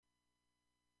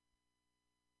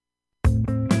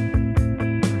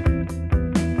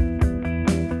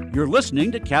You're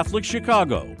listening to Catholic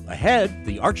Chicago. Ahead,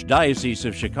 the Archdiocese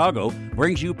of Chicago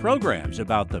brings you programs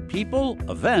about the people,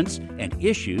 events, and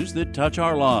issues that touch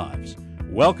our lives.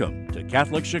 Welcome to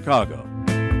Catholic Chicago.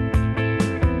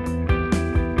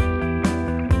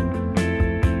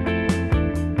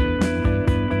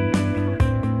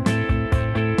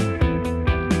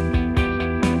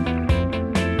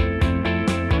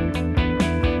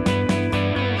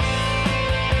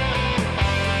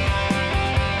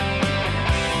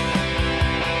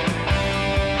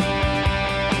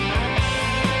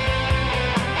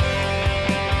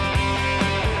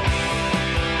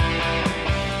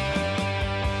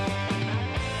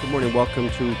 Welcome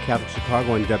to Catholic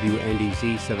Chicago on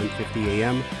WNDZ 750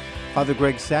 AM. Father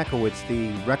Greg Sakowicz,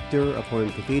 the rector of Holy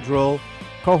Cathedral,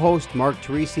 co-host Mark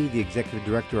Teresi, the executive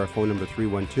director. Our phone number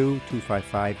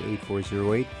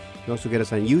 312-255-8408. You can also get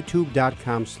us on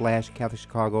youtube.com/Catholic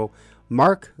Chicago.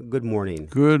 Mark, good morning.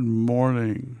 Good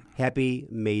morning. Happy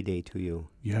May Day to you.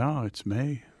 Yeah, it's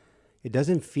May. It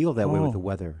doesn't feel that way with the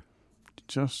weather. It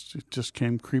just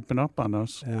came creeping up on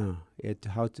us. Yeah, it's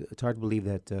hard to believe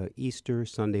that Easter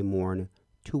Sunday morn,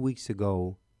 2 weeks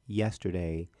ago,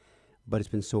 yesterday, but it's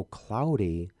been so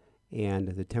cloudy, and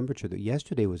the temperature,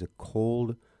 yesterday was a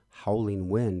cold, howling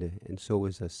wind, and so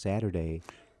was a Saturday.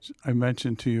 I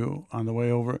mentioned to you on the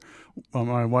way over,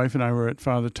 my wife and I were at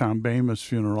Father Tom Bama's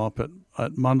funeral up at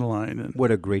Mundelein. And,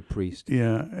 what a great priest.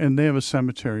 Yeah, and they have a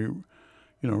cemetery,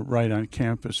 right on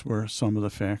campus where some of the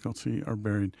faculty are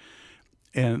buried.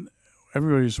 And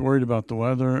everybody's worried about the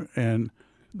weather, and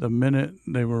the minute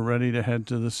they were ready to head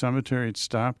to the cemetery, it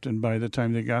stopped, and by the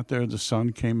time they got there, the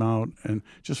sun came out, and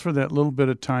just for that little bit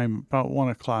of time, about 1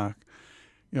 o'clock,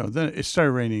 then it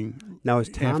started raining. Now, is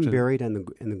Tom buried in the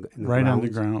right grounds? On the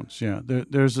grounds, yeah.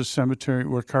 There's a cemetery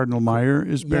where Cardinal Meyer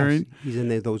is buried. Yes, he's in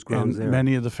those grounds and there.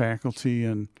 Many of the faculty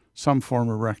and some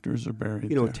former rectors are buried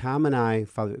there. Tom and I,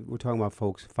 we're talking about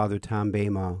folks, Father Tom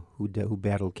Bama, who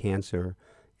battled cancer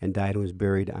and died and was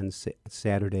buried on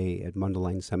Saturday at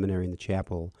Mundelein Seminary in the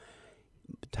chapel.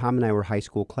 Tom and I were high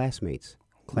school classmates,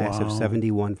 class of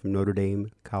 71 from Notre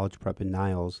Dame College Prep in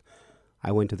Niles.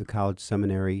 I went to the college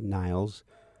seminary, Niles.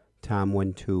 Tom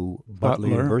went to Butler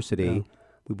University. Yeah.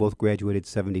 We both graduated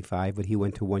 75, but he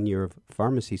went to 1 year of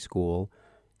pharmacy school.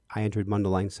 I entered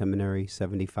Mundelein Seminary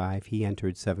 75. He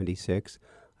entered 76.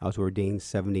 I was ordained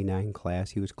 79 class.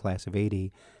 He was class of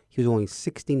 80. He was only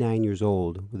 69 years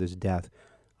old with his death.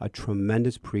 A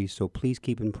tremendous priest, so please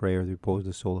keep in prayer the repose of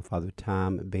the soul of Father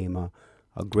Tom Bama,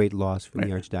 a great loss from the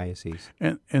Archdiocese.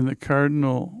 And the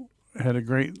Cardinal had a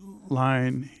great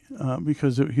line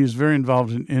because he's very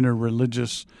involved in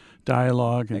interreligious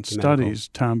dialogue and studies.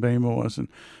 Tom Bama was, and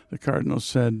the Cardinal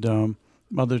said,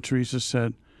 Mother Teresa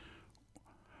said,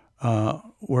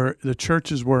 "Where the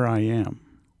church is where I am,"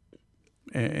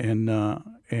 and the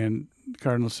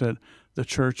Cardinal said, "The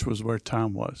church was where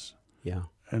Tom was." Yeah.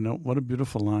 And what a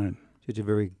beautiful line. Such a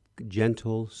very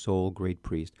gentle soul, great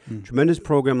priest. Tremendous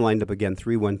program lined up again,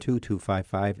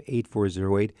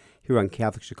 312-255-8408, here on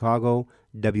Catholic Chicago,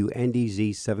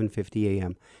 WNDZ 750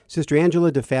 AM. Sister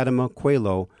Angela de Fatima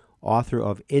Coelho, author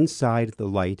of Inside the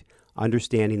Light,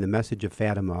 Understanding the Message of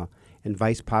Fatima, and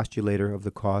vice postulator of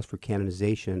the cause for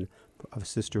canonization of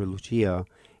Sister Lucia,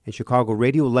 and Chicago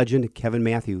radio legend Kevin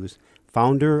Matthews,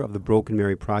 founder of the Broken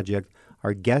Mary Project,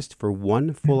 our guest for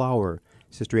 1 full hour.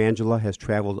 Sister Angela has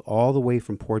traveled all the way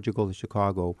from Portugal to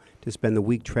Chicago to spend the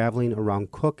week traveling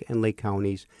around Cook and Lake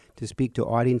counties to speak to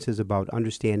audiences about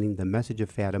understanding the message of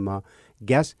Fatima.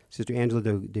 Guests, Sister Angela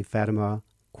de Fatima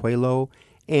Coelho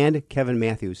and Kevin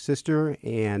Matthews. Sister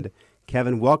and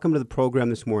Kevin, welcome to the program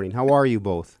this morning. How are you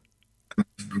both?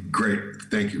 Great.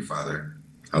 Thank you, Father.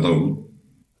 Hello.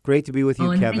 Great to be with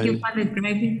you, Kevin. Thank you, Father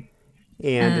Greg.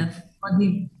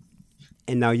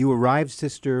 And now you arrived,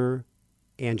 Sister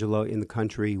Angela, in the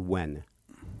country when?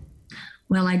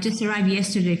 Well, I just arrived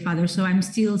yesterday, Father, so I'm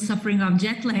still suffering of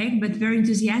jet lag, but very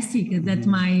enthusiastic. That's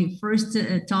my first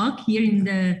talk here in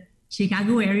the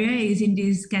Chicago area is in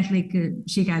this Catholic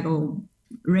Chicago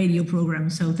radio program.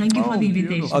 So thank you for the invitation.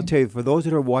 Beautiful. I'll tell you, for those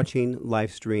that are watching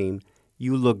live stream,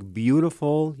 you look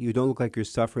beautiful. You don't look like you're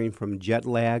suffering from jet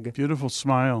lag. Beautiful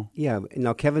smile. Yeah.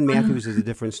 Now, Kevin Matthews is a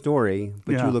different story,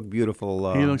 but you look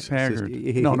beautiful. He looks haggard.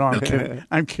 No, I'm kidding.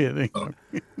 I'm kidding.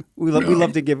 We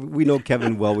love to give. We know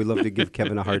Kevin well. We love to give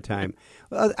Kevin a hard time.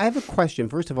 I have a question.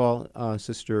 First of all,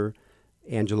 Sister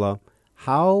Angela,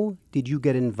 how did you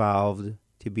get involved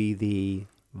to be the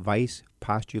vice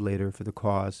postulator for the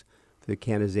cause for the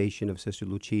canonization of Sister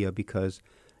Lucia? Because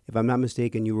if I'm not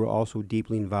mistaken, you were also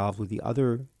deeply involved with the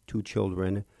other two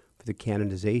children for the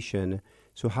canonization.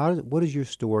 So what is your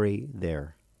story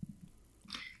there?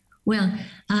 Well,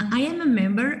 I am a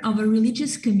member of a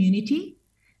religious community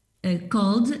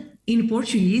called, in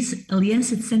Portuguese,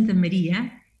 Aliança de Santa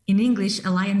Maria, in English,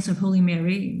 Alliance of Holy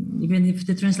Mary, even if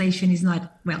the translation is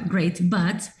not, well, great,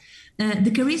 but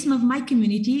the charisma of my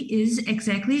community is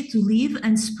exactly to live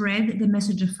and spread the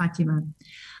message of Fatima.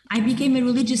 I became a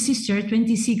religious sister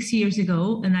 26 years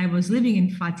ago, and I was living in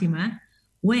Fatima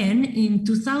when, in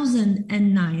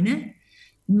 2009,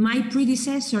 my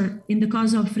predecessor in the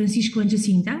cause of Francisco and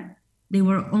Jacinta, they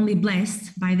were only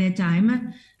blessed by that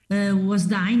time, was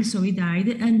dying, so he died,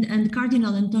 and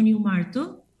Cardinal Antonio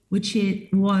Marto, which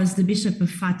was the Bishop of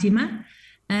Fatima,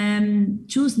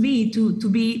 chose me to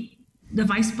be the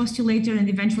vice postulator and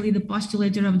eventually the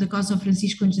postulator of the cause of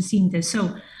Francisco and Jacinta.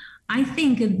 So I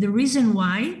think the reason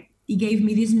why he gave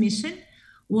me this mission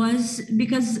was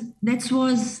because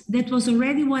that was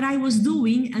already what I was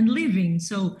doing and living.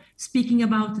 So speaking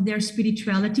about their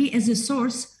spirituality as a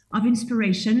source of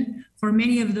inspiration for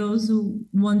many of those who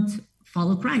won't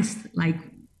follow Christ, like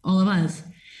all of us.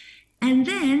 And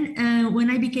then when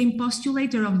I became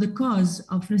postulator of the cause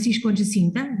of Francisco and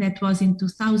Jacinta, that was in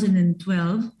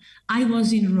 2012, I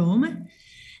was in Rome,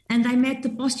 and I met the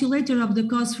postulator of the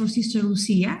cause for Sister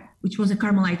Lucia, which was a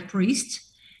Carmelite priest,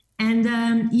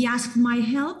 and he asked my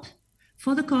help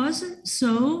for the cause.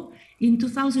 So in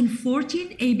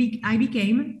 2014, I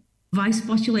became vice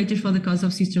postulator for the cause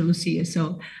of Sister Lucia.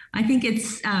 So I think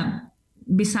it's,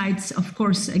 besides, of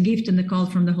course, a gift and the call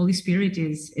from the Holy Spirit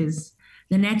is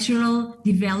the natural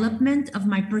development of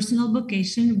my personal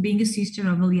vocation, being a sister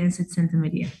of Aliança de Santa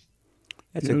Maria.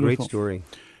 That's Beautiful. a great story.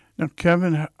 Now,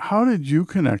 Kevin, how did you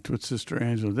connect with Sister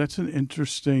Angela? That's an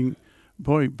interesting,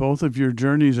 both of your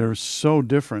journeys are so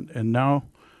different, and now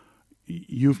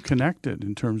you've connected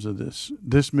in terms of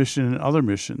this mission and other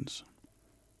missions.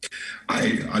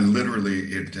 I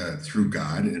literally, through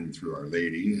God and through Our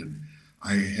Lady, and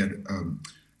I had,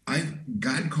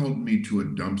 God called me to a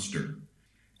dumpster,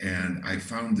 and I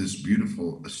found this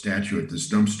beautiful statue at this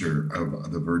dumpster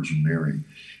of the Virgin Mary.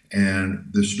 And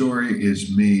the story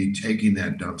is me taking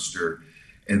that dumpster,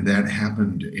 and that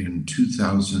happened in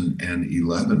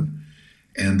 2011.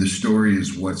 And the story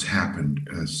is what's happened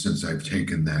since I've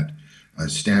taken that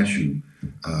statue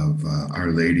of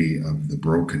Our Lady of the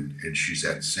Broken, and she's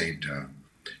at St.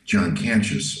 John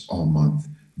Cantius all month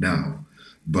now.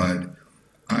 But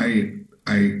I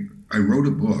wrote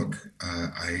a book.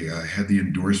 I had the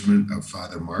endorsement of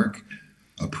Father Mark,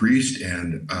 a priest,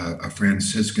 and a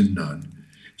Franciscan nun.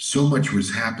 So much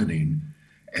was happening,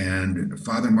 and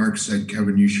Father Mark said,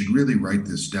 "Kevin, you should really write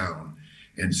this down."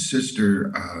 And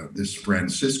Sister, this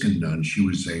Franciscan nun, she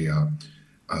was a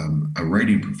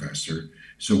writing professor.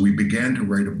 So we began to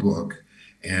write a book,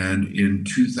 and in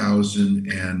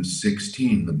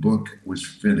 2016, the book was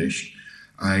finished.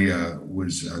 I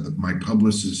was my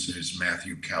publicist is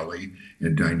Matthew Kelly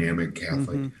at Dynamic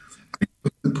Catholic. Mm-hmm. I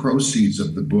took the proceeds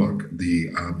of the book,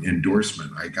 the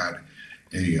endorsement. I got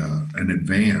an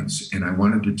advance, and I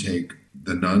wanted to take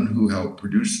the nun who helped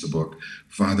produce the book,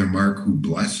 Father Mark, who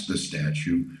blessed the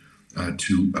statue,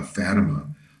 to Fatima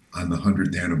on the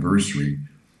 100th anniversary.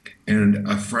 And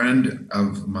a friend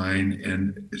of mine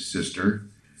and sister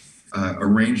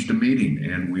arranged a meeting,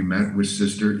 and we met with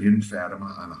Sister in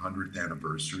Fatima on the 100th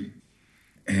anniversary.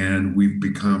 And we've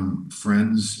become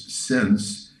friends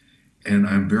since, and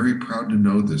I'm very proud to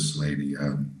know this lady.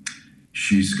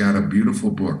 She's got a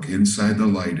beautiful book. Inside the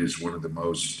Light is one of the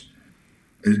most,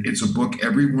 it's a book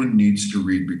everyone needs to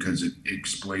read because it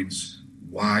explains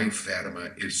why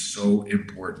Fatima is so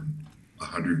important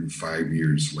 105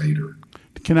 years later.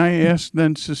 Can I ask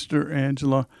then, Sister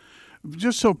Angela,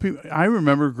 just so people, I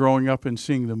remember growing up and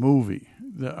seeing the movie,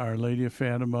 the Our Lady of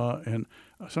Fatima, and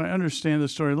so I understand the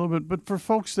story a little bit, but for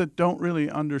folks that don't really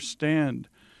understand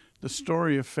the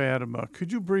story of Fatima,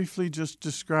 could you briefly just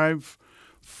describe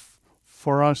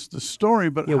for us the story?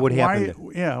 But what happened?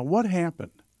 What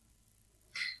happened?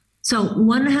 So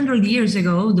 100 years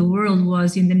ago, the world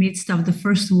was in the midst of the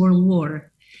First World War.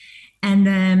 And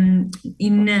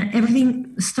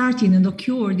everything started and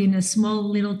occurred in a small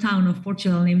little town of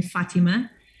Portugal named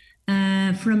Fatima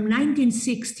from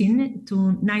 1916 to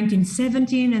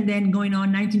 1917, and then going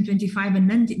on 1925 and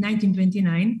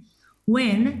 1929,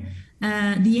 when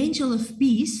the Angel of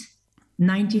Peace,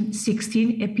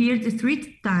 1916, appeared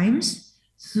 3 times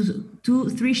to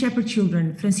 3 shepherd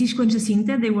children, Francisco and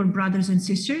Jacinta. They were brothers and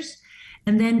sisters,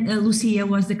 and then Lucia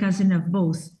was the cousin of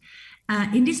both.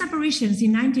 In these apparitions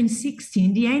in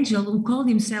 1916, the angel, who called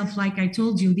himself, like I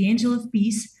told you, the Angel of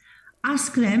Peace,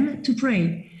 asked them to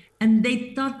pray. And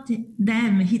he taught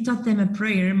them a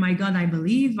prayer: "My God, I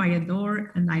believe, I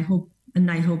adore, and I hope and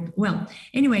I hope, well,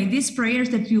 anyway, these prayers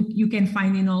that you can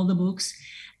find in all the books,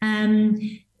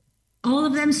 all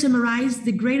of them summarize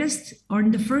the greatest or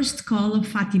the first call of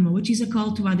Fatima, which is a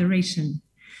call to adoration.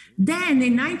 Then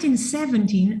in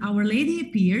 1917, Our Lady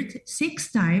appeared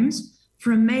 6 times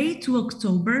from May to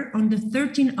October on the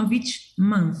 13th of each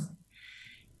month.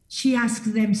 She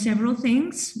asked them several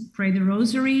things: pray the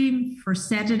rosary, First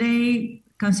Saturday,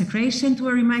 consecration to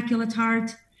her Immaculate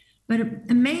Heart. But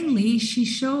mainly, she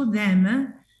showed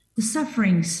them the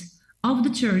sufferings of the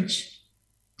Church.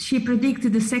 She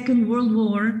predicted the Second World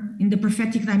War in the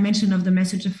prophetic dimension of the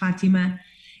message of Fatima.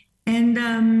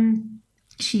 And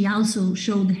she also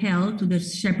showed hell to the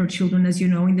shepherd children, as you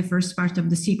know, in the first part of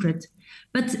The Secret.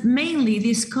 But mainly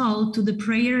this call to the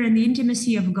prayer and the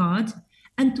intimacy of God,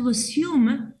 and to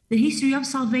assume the history of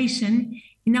salvation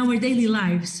in our daily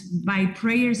lives by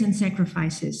prayers and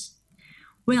sacrifices.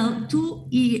 Well, 2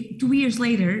 years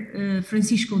later,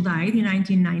 Francisco died in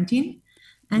 1919,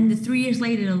 and 3 years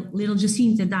later, little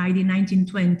Jacinta died in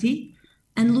 1920,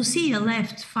 and Lucia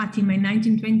left Fatima in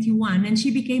 1921, and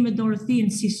she became a Dorothean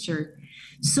sister.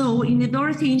 So in the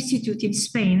Dorothy Institute in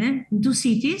Spain, in 2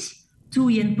 cities,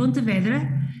 Tui and Pontevedra,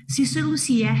 Sister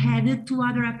Lucia had 2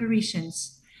 other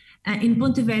apparitions. In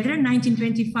Pontevedra,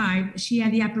 1925, she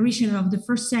had the apparition of the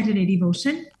First Saturday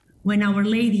devotion, when Our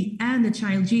Lady and the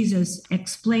Child Jesus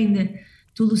explained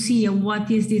to Lucia what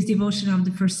is this devotion of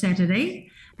the First Saturday.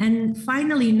 And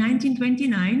finally, in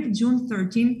 1929, June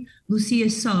 13, Lucia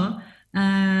saw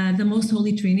the Most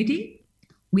Holy Trinity,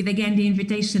 with again the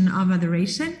invitation of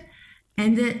adoration.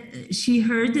 And she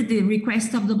heard the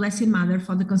request of the Blessed Mother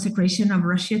for the consecration of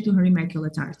Russia to her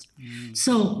Immaculate Heart.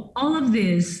 So all of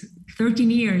this 13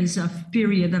 years of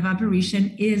period of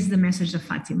apparition is the message of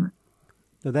Fatima.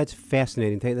 No, that's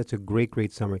fascinating. That's a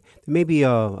great summary. Maybe,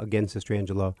 again, Sister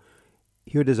Angela,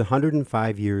 here it is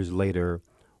 105 years later.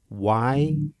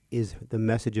 Why is the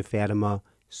message of Fatima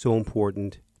so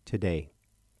important today?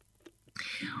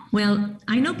 Well,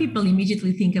 I know people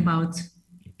immediately think about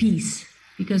peace,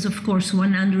 because, of course,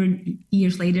 100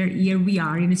 years later, here we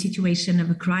are in a situation of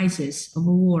a crisis, of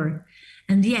a war.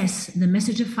 And yes, the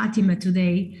message of Fatima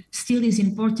today still is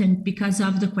important because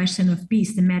of the question of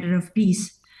peace, the matter of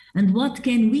peace. And what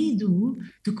can we do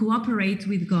to cooperate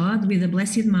with God, with the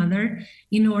Blessed Mother,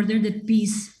 in order that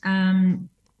peace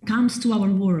comes to our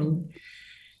world?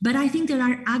 But I think there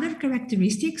are other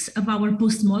characteristics of our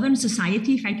postmodern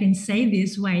society, if I can say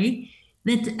this way,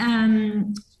 that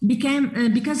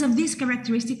because of these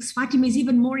characteristics, Fatima is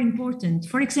even more important.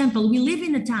 For example, we live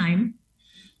in a time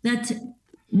that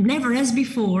never as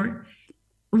before,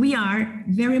 we are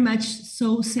very much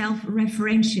so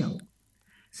self-referential.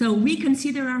 So we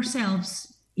consider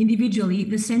ourselves individually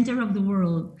the center of the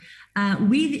world.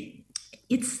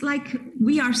 It's like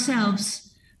we ourselves,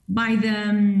 by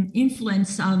the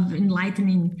influence of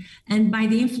enlightening and by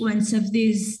the influence of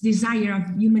this desire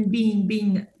of human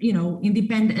being,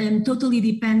 independent and totally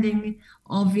depending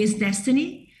of his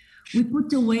destiny, we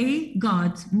put away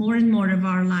God more and more of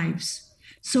our lives.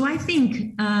 So I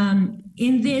think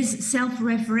in this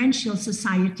self-referential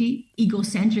society,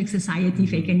 egocentric society,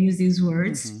 if I can use these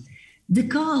words, the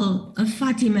call of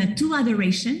Fatima to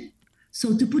adoration,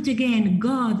 so to put again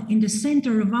God in the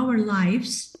center of our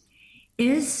lives,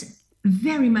 is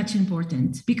very much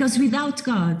important, because without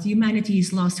God, humanity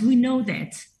is lost. We know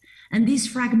that. And this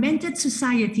fragmented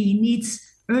society needs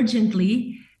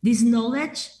urgently this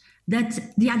knowledge that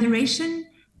the adoration,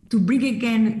 to bring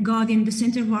again God in the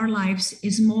center of our lives,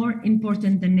 is more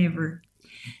important than ever.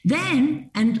 Then,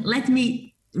 and let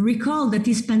me recall that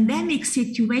this pandemic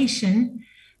situation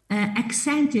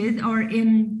accented or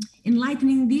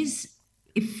enlightening this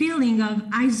feeling of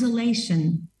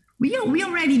isolation. We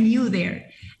already knew there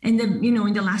in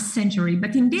the last century,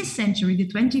 but in this century, the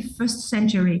 21st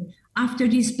century, after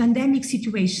this pandemic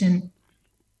situation,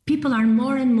 people are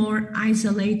more and more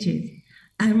isolated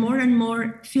and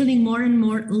more feeling more and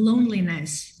more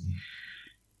loneliness.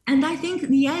 And I think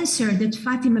the answer that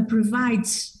Fatima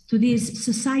provides to this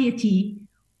society,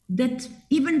 that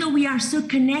even though we are so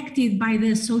connected by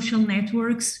the social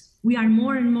networks, we are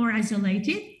more and more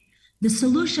isolated. The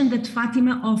solution that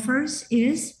Fatima offers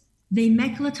is the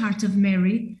Immaculate Heart of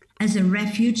Mary as a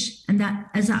refuge and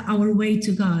as our way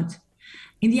to God.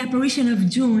 In the apparition of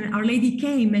June, Our Lady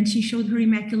came and she showed her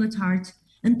Immaculate Heart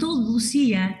and told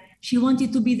Lucia she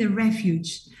wanted to be the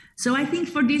refuge. So I think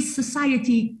for this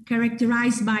society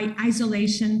characterized by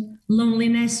isolation,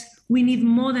 loneliness, we need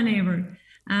more than ever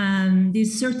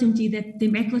this certainty that the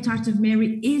Immaculate Heart of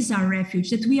Mary is our refuge,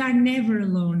 that we are never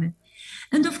alone.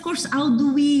 And of course, how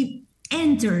do we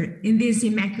enter in this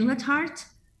Immaculate Heart?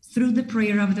 Through the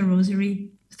prayer of the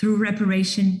Rosary, through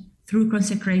reparation, through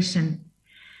consecration.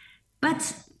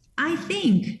 But I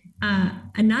think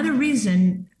another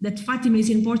reason that Fatima is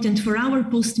important for our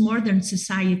postmodern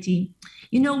society,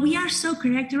 we are so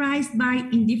characterized by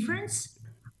indifference.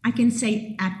 I can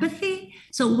say apathy.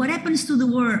 So what happens to the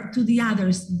world, to the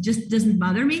others, just doesn't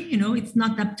bother me. It's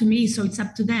not up to me, so it's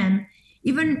up to them.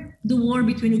 Even the war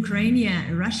between Ukraine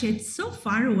and Russia, it's so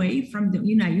far away from the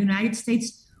United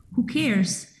States. Who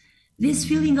cares? This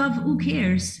feeling of who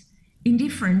cares,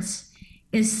 indifference,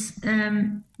 is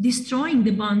destroying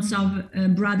the bonds of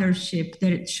brothership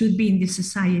that should be in this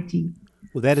society.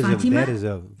 Well, that is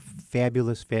a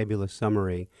fabulous, fabulous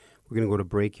summary. We're going to go to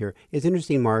break here. It's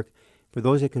interesting, Mark, for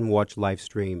those that can watch live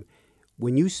stream,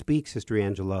 when you speak, Sister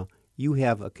Angela, you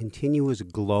have a continuous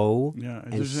glow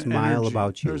and smile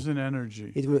about you. There's an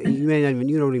energy.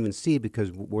 You don't even see it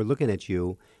because we're looking at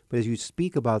you, but as you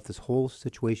speak about this whole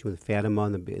situation with Fatima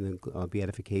and the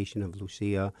beatification of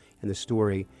Lucia and the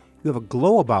story, you have a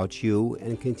glow about you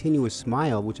and a continuous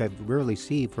smile, which I rarely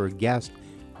see for a guest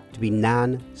to be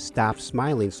non-stop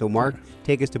smiling. So, Mark,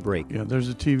 take us to break. Yeah, there's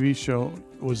a TV show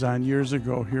was on years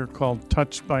ago here called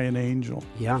Touched by an Angel.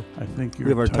 Yeah. I think we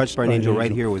have our Touched by an Angel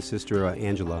right here with Sister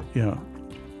Angela. Yeah.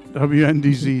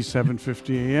 WNDZ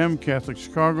 750 AM, Catholic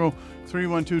Chicago,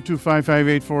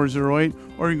 312-255-8408,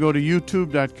 or you can go to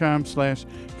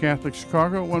youtube.com/Catholic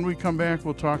Chicago. When we come back,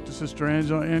 we'll talk to Sister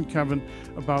Angela and Kevin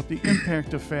about the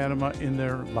impact of Fatima in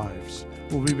their lives.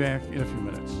 We'll be back in a few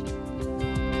minutes.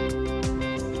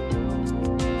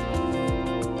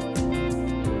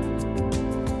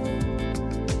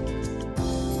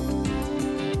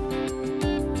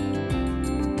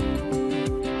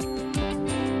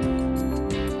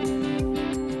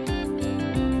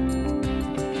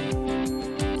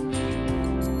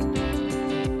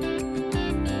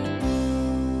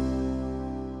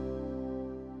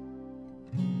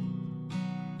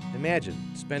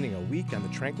 Imagine spending a week on the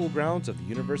tranquil grounds of the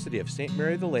University of St.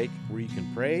 Mary the Lake, where you can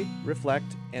pray,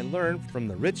 reflect, and learn from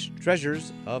the rich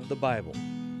treasures of the Bible.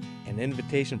 An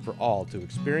invitation for all to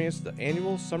experience the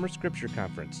annual Summer Scripture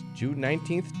Conference, June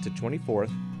 19th to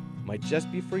 24th, might just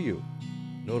be for you.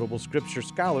 Notable Scripture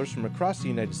scholars from across the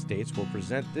United States will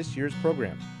present this year's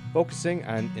program, focusing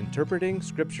on interpreting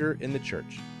Scripture in the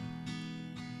Church.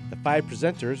 The 5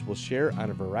 presenters will share on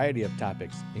a variety of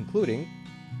topics, including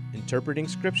interpreting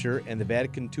Scripture and the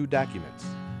Vatican II documents,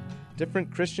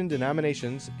 different Christian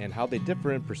denominations and how they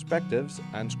differ in perspectives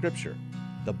on Scripture,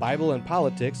 the Bible and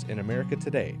politics in America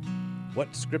today,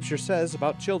 what Scripture says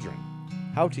about children,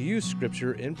 how to use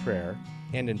Scripture in prayer,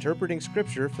 and interpreting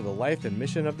Scripture for the life and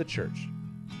mission of the Church.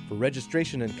 For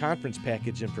registration and conference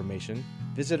package information,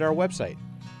 visit our website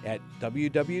at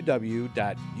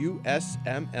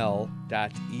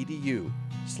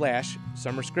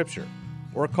www.usml.edu/summerscripture.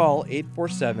 or call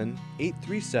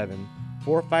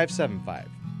 847-837-4575.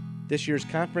 This year's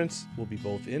conference will be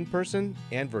both in person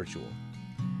and virtual.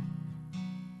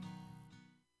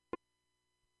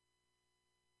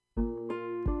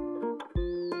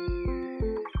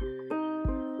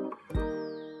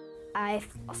 I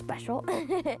feel special.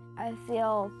 I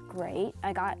feel great.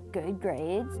 I got good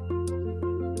grades.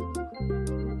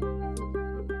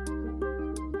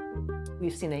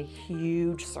 We've seen a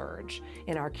huge surge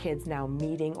in our kids now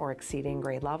meeting or exceeding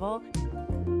grade level.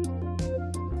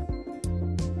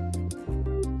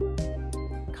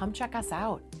 Come check us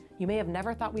out. You may have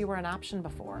never thought we were an option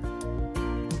before.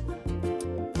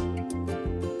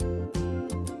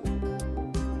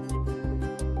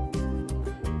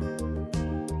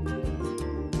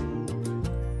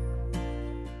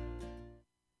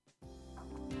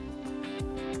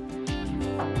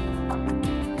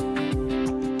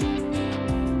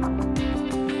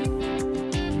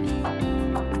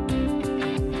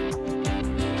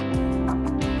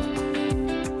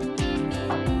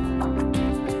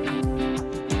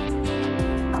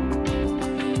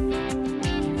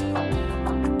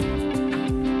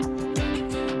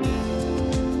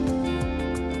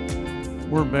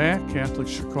 We're back, Catholic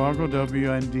Chicago,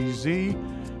 WNDZ,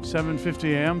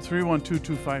 750 AM,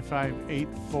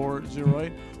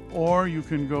 312-255-8408, or you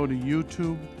can go to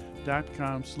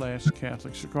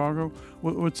youtube.com/Catholic Chicago.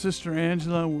 With Sister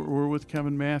Angela, we're with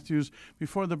Kevin Matthews.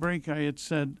 Before the break, I had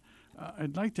said,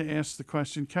 I'd like to ask the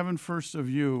question, Kevin, first of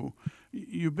you.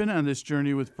 You've been on this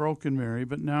journey with Broken Mary,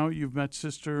 but now you've met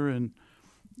Sister and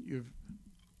you've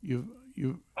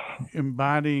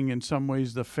embodying in some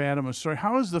ways the Fatima story.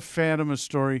 How has the Fatima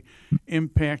story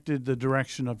impacted the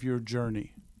direction of your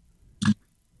journey?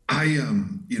 I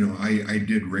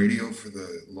did radio for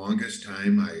the longest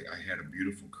time. I had a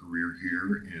beautiful career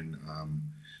here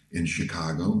in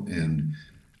Chicago, and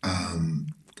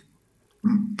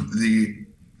the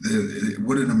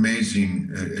what an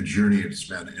amazing journey it's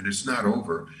been, and it's not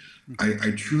over.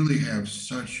 I truly have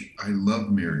I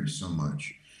love Mary so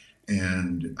much,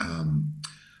 and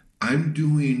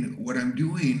what I'm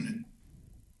doing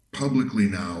publicly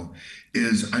now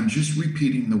is I'm just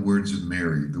repeating the words of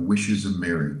Mary, the wishes of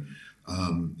Mary,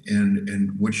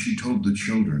 and what she told the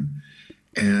children.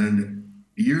 And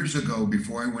years ago,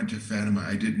 before I went to Fatima,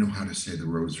 I didn't know how to say the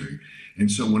rosary. And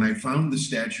so when I found the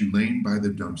statue laying by the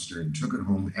dumpster and took it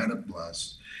home, had it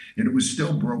blessed, and it was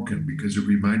still broken because it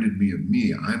reminded me of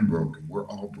me. I'm broken. We're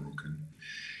all broken.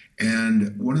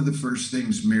 And one of the first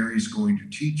things Mary's going to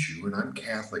teach you, and I'm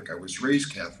Catholic, I was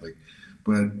raised Catholic,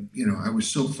 but I was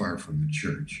so far from the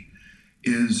church,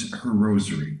 is her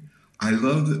rosary. I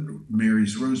love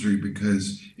Mary's rosary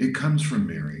because it comes from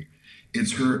Mary.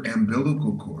 It's her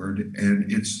umbilical cord,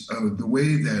 and it's the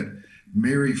way that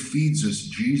Mary feeds us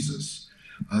Jesus.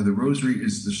 The rosary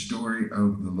is the story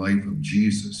of the life of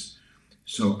Jesus.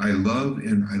 So I love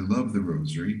the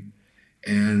rosary.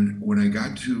 And when I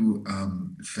got to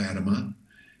Fatima,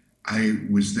 I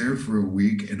was there for a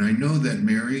week, and I know that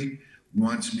Mary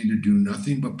wants me to do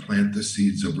nothing but plant the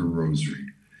seeds of her rosary.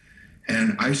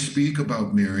 And I speak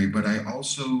about Mary, but I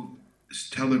also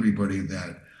tell everybody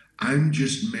that I'm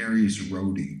just Mary's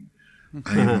roadie.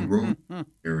 I am a roadie,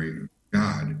 Mary,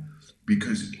 God,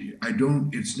 because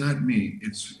it's not me,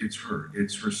 it's her.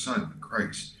 It's her son,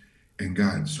 Christ, and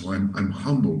God. So I'm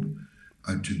humbled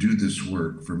to do this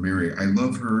work for Mary. I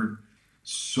love her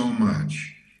so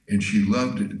much, and she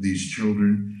loved these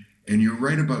children. And you're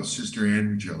right about Sister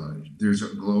Angela. There's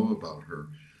a glow about her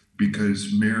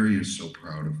because Mary is so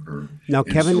proud of her. Now,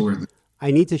 and Kevin,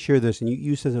 I need to share this, and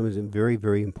you said something very,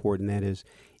 very important. That is,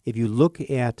 if you look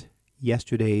at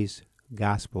yesterday's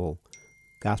Gospel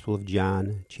of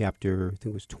John, chapter, I think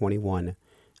it was 21,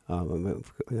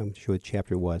 I'm sure what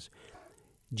chapter it was,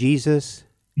 Jesus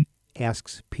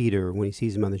asks Peter when he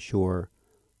sees him on the shore,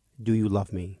 "Do you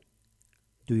love me?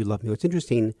 Do you love me?" What's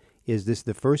interesting is this is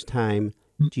the first time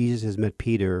Jesus has met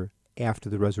Peter after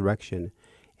the resurrection.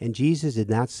 And Jesus did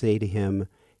not say to him,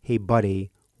 "Hey,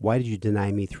 buddy, why did you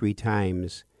deny me 3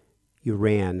 times? You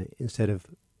ran instead of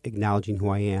acknowledging who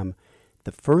I am."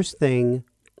 The first thing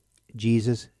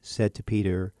Jesus said to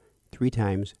Peter 3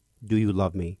 times, "Do you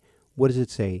love me?" What does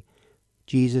it say?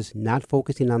 Jesus not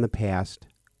focusing on the past,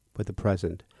 but the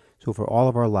present. So for all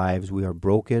of our lives, we are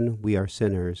broken, we are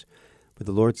sinners, but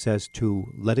the Lord says to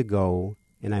let it go,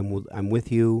 and I'm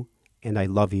with you, and I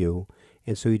love you.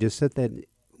 And so you just said that,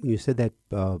 when you said that,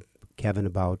 Kevin,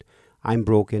 about I'm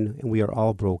broken, and we are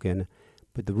all broken,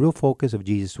 but the real focus of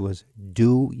Jesus was,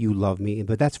 do you love me?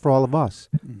 But that's for all of us.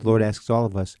 Mm-hmm. The Lord asks all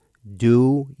of us,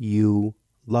 do you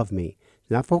love me?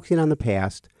 Not focusing on the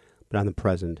past, but on the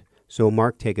present. So,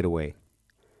 Mark, take it away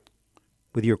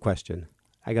with your question.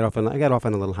 I got off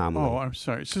on a little homily. Oh, I'm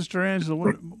sorry. Sister Angela,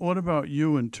 what about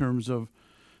you in terms of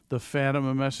the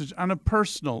Fatima message on a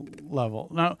personal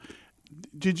level? Now,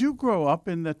 did you grow up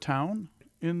in the town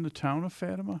of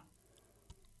Fatima?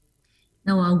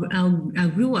 No, I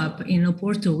grew up in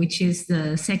Oporto, which is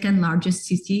the second largest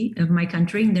city of my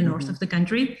country, in the north of the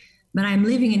country. But I'm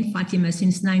living in Fatima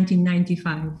since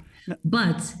 1995. No.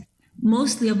 But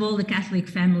mostly of all the Catholic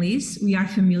families, we are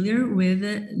familiar with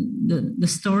the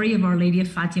story of Our Lady of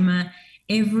Fatima.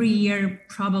 Every year,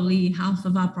 probably half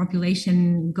of our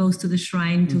population goes to the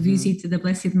shrine to visit the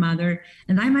Blessed Mother.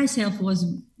 And I myself was,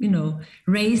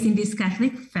 raised in this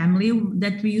Catholic family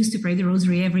that we used to pray the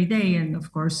rosary every day. And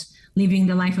of course, living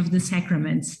the life of the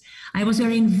sacraments. I was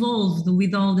very involved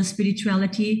with all the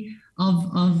spirituality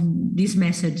of this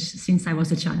message since I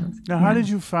was a child. Now, how did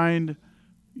you find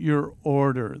your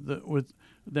order with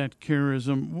that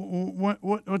charism?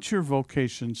 What's your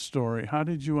vocation story? How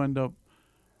did you end up?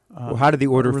 How did the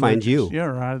order find you? Yeah,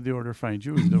 or how did the order find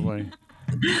you? Either way.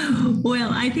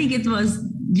 Well, I think it was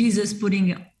Jesus putting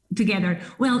it together.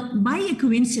 Well, by a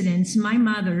coincidence, my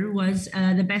mother was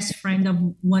the best friend of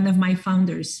one of my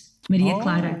founders, Maria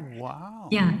Clara. Wow.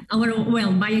 Yeah.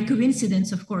 Well, by a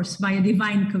coincidence, of course, by a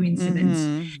divine coincidence.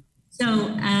 Mm-hmm. So,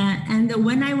 and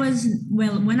when I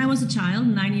was a child,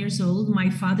 9 years old, my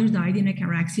father died in a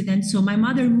car accident. So my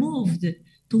mother moved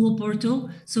to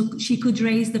Oporto so she could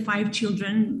raise the 5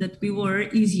 children that we were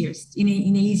easiest in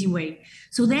an easy way.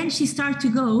 So then she started to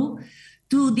go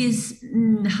to this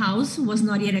house, was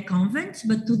not yet a convent,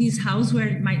 but to this house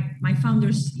where my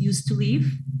founders used to live.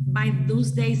 By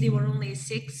those days, they were only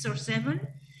 6 or 7.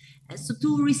 So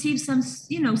to receive some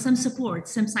support,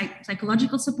 some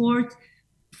psychological support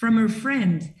from her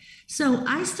friend. So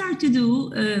I started to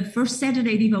do first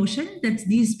Saturday devotion that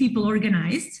these people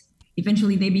organized.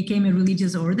 Eventually, they became a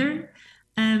religious order.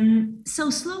 So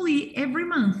slowly, every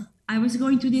month, I was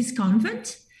going to this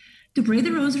convent to pray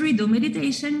the rosary, do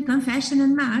meditation, confession,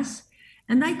 and mass.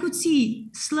 And I could see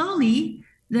slowly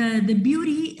the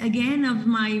beauty again of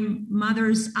my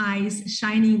mother's eyes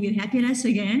shining with happiness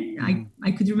again.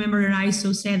 I could remember her eyes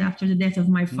so sad after the death of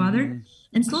my father.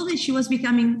 And slowly she was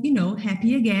becoming,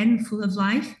 happy again, full of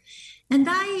life. And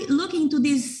I, looking to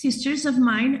these sisters of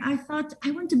mine, I thought,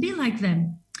 I want to be like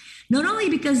them. Not only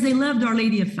because they loved Our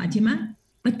Lady of Fatima,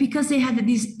 but because they had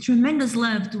this tremendous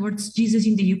love towards Jesus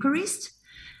in the Eucharist.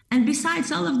 And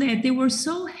besides all of that, they were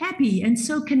so happy and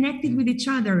so connected with each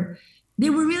other. They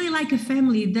were really like a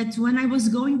family that when I was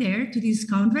going there to this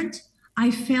convent, I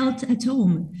felt at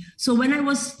home. So when I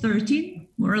was 13,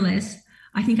 more or less,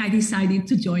 I think I decided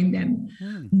to join them.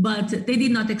 But they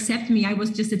did not accept me. I was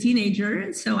just a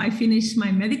teenager. So I finished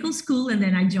my medical school and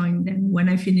then I joined them when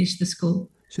I finished the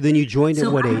school. So then you joined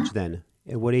at what age then?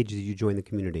 At what age did you join the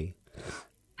community?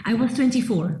 I was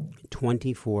 24.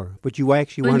 24. But you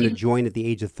actually wanted to join at the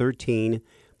age of 13,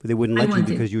 but they wouldn't let you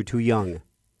because you were too young.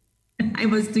 I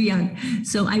was too young.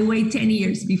 So I waited 10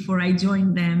 years before I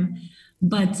joined them.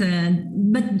 But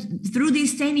through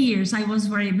these 10 years, I was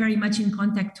very, very much in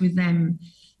contact with them.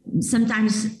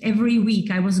 Sometimes every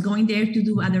week I was going there to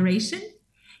do adoration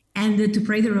and to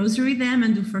pray the rosary with them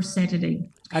and do First Saturday.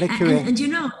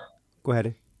 And Go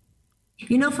ahead.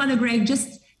 Father Greg,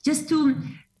 just to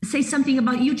say something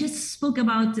about, you just spoke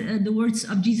about the words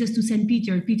of Jesus to St.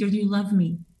 Peter, Peter, do you love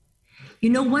me?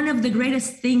 One of the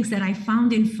greatest things that I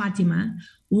found in Fatima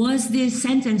was this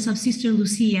sentence of Sister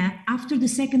Lucia after the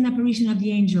second apparition of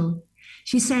the angel.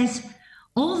 She says,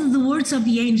 all the words of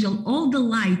the angel, all the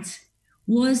light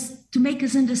was to make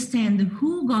us understand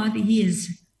who God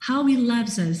is, how he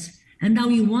loves us, and how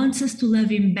he wants us to love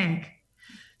him back.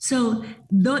 So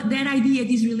that idea,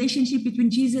 this relationship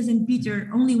between Jesus and Peter,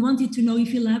 only wanted to know if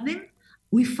he loved him,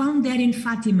 we found that in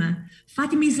Fatima.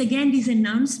 Fatima is again this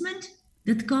announcement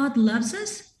that God loves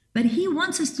us, but he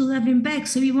wants us to love him back.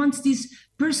 So he wants this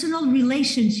personal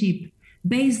relationship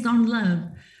based on love.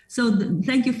 So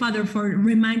thank you, Father, for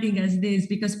reminding us this,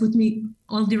 because put me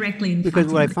all directly in Because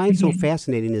Fatima what I find so again.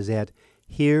 fascinating is that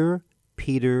here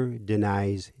Peter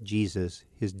denies Jesus,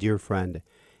 his dear friend.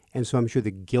 And so I'm sure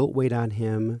the guilt weighed on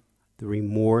him, the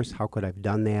remorse, how could I have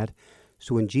done that?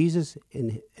 So when Jesus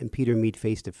and Peter meet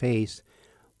face to face,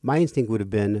 my instinct would have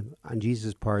been, on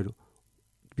Jesus' part, to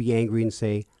be angry and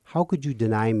say, how could you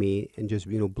deny me, and just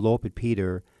blow up at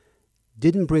Peter?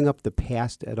 Didn't bring up the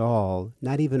past at all,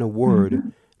 not even a word. Mm-hmm.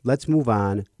 Let's move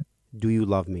on. Do you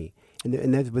love me?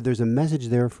 But there's a message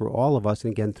there for all of us,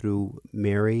 and again through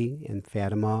Mary and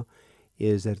Fatima,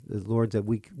 is that the Lord, that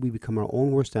we become our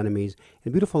own worst enemies.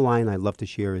 And a beautiful line I love to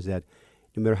share is that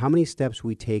no matter how many steps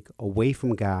we take away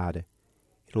from God,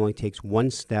 it only takes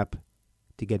one step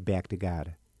to get back to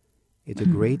God. It's a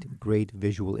great, great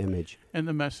visual image. And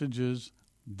the message is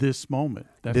this moment.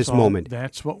 This moment.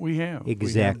 That's what we have.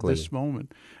 Exactly. We have this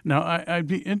moment. Now, I'd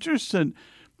be interested,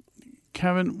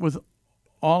 Kevin, with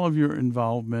all of your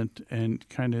involvement and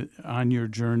kind of on your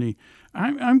journey,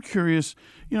 I'm curious,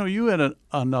 you had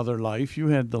another life. You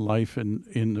had the life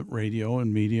in the radio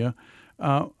and media.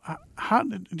 How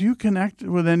do you connect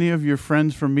with any of your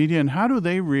friends from media, and how do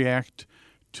they react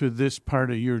to this part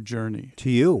of your journey? To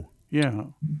you? Yeah.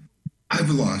 I've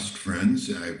lost friends,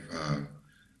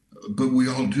 but we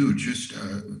all do. Just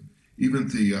even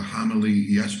the homily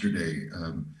yesterday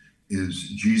is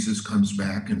Jesus comes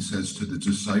back and says to the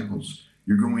disciples,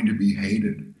 you're going to be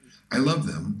hated. I love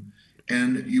them.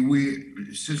 And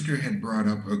Sister had brought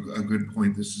up a good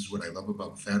point. This is what I love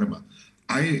about Fatima.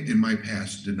 I, in my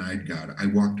past, denied God. I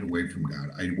walked away from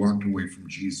God. I walked away from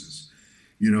Jesus.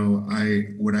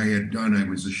 What I had done, I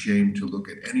was ashamed to look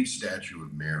at any statue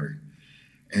of Mary.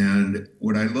 And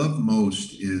what I love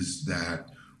most is that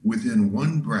within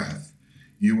one breath,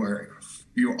 you're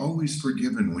always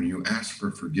forgiven when you ask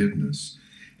for forgiveness.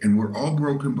 And we're all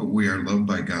broken, but we are loved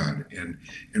by God.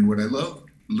 And what I love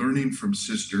learning from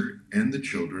Sister and the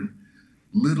children,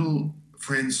 little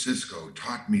Francisco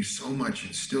taught me so much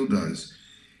and still does.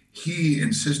 He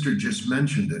and Sister just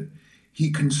mentioned it.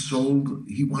 He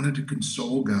wanted to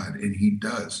console God, and he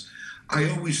does. I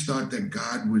always thought that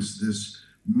God was this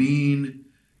mean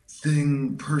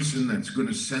person that's going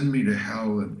to send me to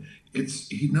hell. And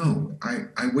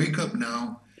I wake up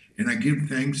now and I give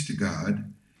thanks to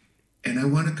God, and I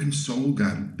want to console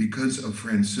God because of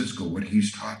Francisco, what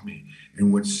he's taught me,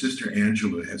 and what Sister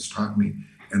Angela has taught me,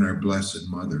 and our Blessed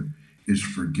Mother, is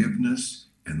forgiveness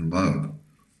and love.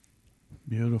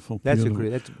 Beautiful. That's a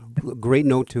great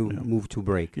note to move to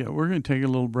break. Yeah, we're going to take a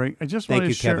little break. I just want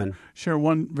to share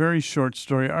one very short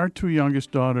story. Our two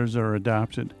youngest daughters are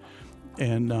adopted,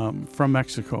 and from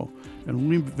Mexico. And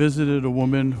we visited a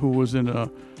woman who was in a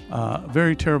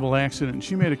very terrible accident. And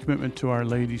she made a commitment to Our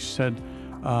Lady. She said,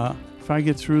 if I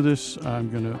get through this, I'm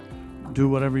going to do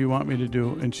whatever you want me to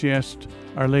do. And she asked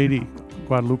Our Lady,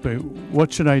 Guadalupe,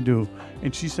 what should I do?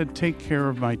 And she said, take care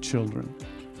of my children.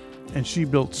 And she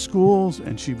built schools,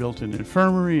 and she built an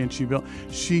infirmary, and she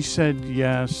said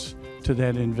yes to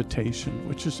that invitation,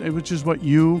 which is what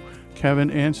you,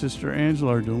 Kevin, and Sister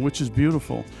Angela are doing, which is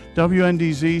beautiful.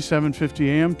 WNDZ 750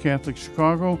 AM, Catholic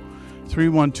Chicago,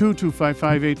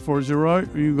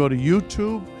 312-255-8408. Or you can go to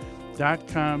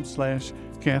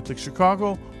youtube.com/Catholic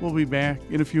Chicago. We'll be back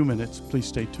in a few minutes. Please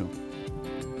stay tuned.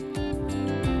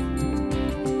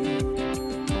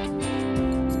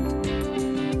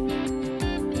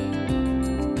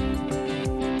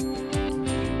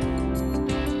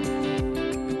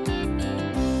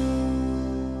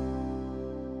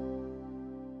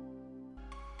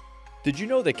 Did you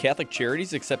know that Catholic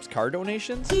Charities accepts car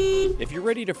donations? If you're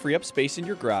ready to free up space in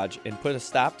your garage and put a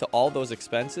stop to all those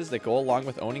expenses that go along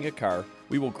with owning a car,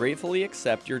 we will gratefully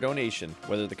accept your donation,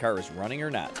 whether the car is running or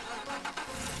not.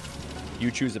 You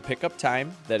choose a pickup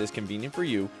time that is convenient for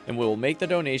you, and we will make the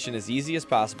donation as easy as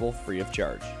possible, free of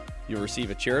charge. You'll receive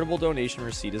a charitable donation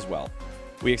receipt as well.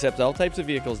 We accept all types of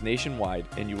vehicles nationwide,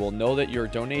 and you will know that your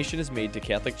donation is made to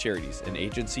Catholic Charities, an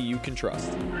agency you can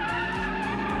trust.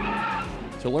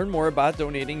 To learn more about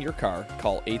donating your car,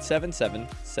 call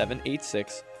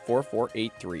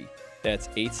 877-786-4483. That's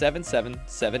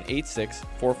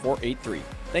 877-786-4483.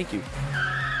 Thank you.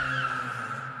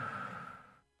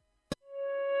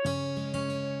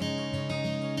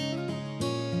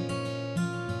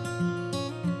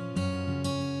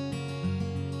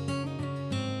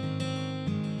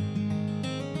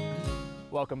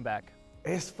 Welcome back.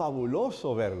 Es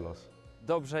fabuloso verlos.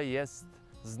 Dobrze jest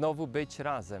znowu być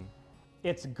razem.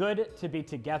 It's good to be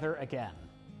together again.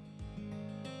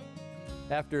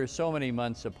 After so many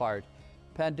months apart,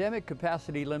 pandemic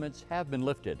capacity limits have been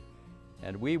lifted,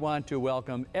 and we want to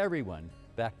welcome everyone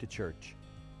back to church.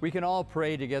 We can all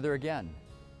pray together again.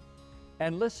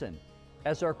 And listen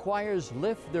as our choirs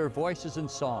lift their voices in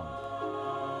song.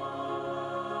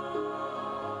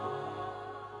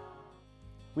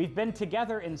 We've been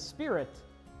together in spirit.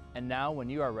 And now, when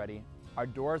you are ready, our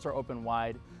doors are open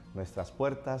wide. Nuestras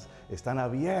puertas están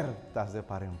abiertas de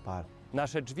par en par.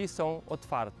 Nasze drzwi są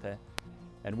otwarte.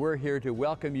 And we're here to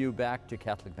welcome you back to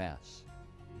Catholic Mass.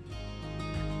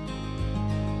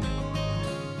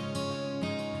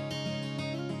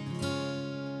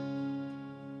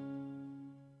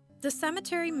 The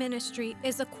cemetery ministry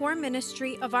is a core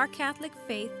ministry of our Catholic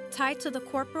faith tied to the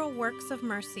corporal works of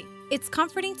mercy. It's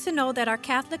comforting to know that our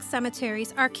Catholic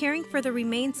cemeteries are caring for the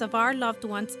remains of our loved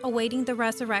ones awaiting the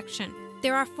resurrection.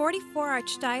 There are 44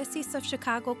 Archdiocese of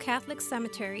Chicago Catholic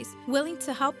cemeteries willing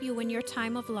to help you in your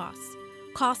time of loss.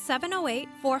 Call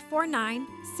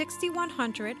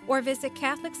 708-449-6100 or visit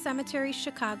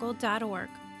CatholicCemeteriesChicago.org.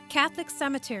 Catholic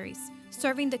Cemeteries,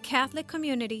 serving the Catholic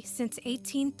community since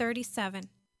 1837.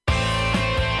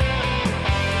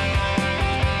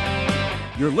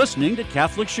 You're listening to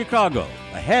Catholic Chicago.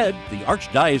 Ahead, the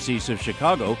Archdiocese of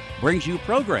Chicago brings you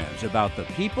programs about the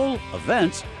people,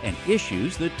 events, and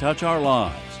issues that touch our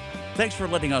lives. Thanks for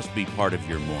letting us be part of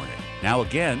your morning. Now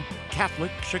again, Catholic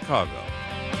Chicago.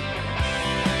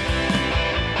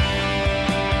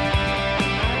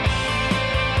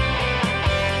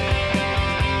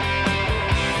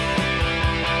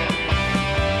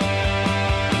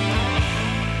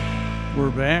 We're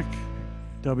back.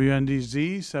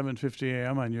 WNDZ 750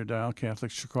 AM on your dial, Catholic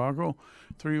Chicago,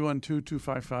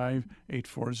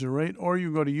 312-255-8408, or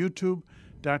you go to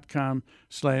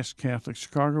youtube.com/Catholic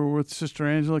Chicago. We're with Sister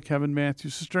Angela, Kevin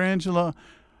Matthews. Sister Angela,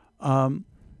 I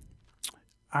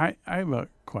have a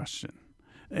question.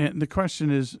 And the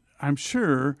question is, I'm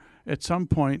sure at some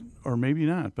point, or maybe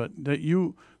not, but that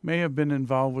you may have been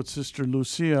involved with Sister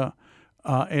Lucia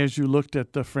as you looked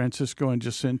at the Francisco and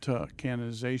Jacinta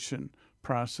canonization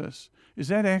process. Is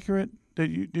that accurate?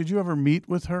 Did you ever meet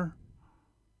with her?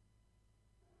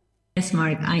 Yes,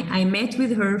 Mark. I met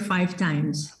with her 5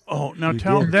 times. Oh, now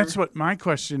that's what my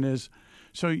question is.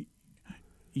 So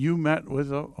you met with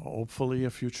hopefully a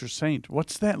future saint.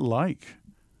 What's that like?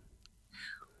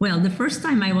 Well, the first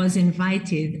time I was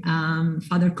invited,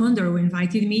 Father Condor, who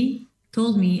invited me,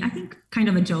 told me, I think kind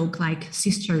of a joke, like,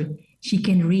 sister, she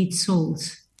can read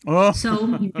souls. Oh. So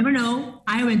you never know.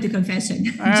 I went to confession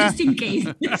just in case.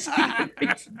 I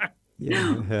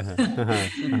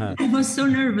was so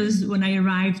nervous when I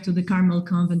arrived to the Carmel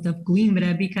Convent of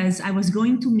Coimbra because I was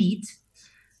going to meet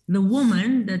the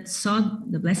woman that saw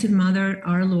the Blessed Mother,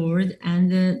 our Lord,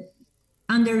 and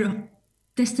under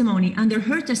testimony, under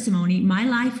her testimony, my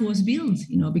life was built,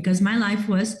 because my life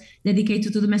was dedicated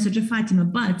to the message of Fatima.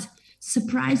 But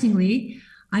surprisingly,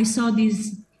 I saw this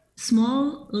small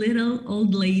little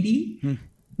old lady,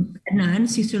 nun,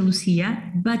 Sister Lucia,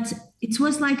 but it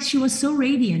was like she was so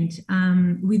radiant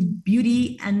with beauty.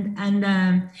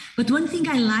 But one thing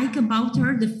I like about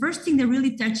her, the first thing that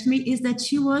really touched me is that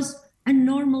she was a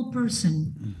normal person,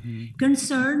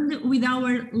 concerned with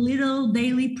our little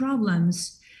daily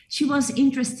problems. She was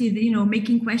interested,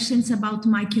 making questions about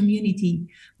my community.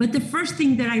 But the first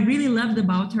thing that I really loved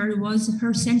about her was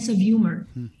her sense of humor,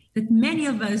 that many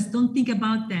of us don't think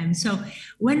about them. So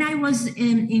when I was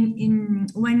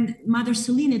when Mother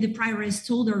Selena, the prioress,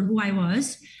 told her who I was,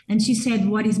 and she said,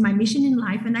 "What is my mission in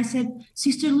life?" And I said,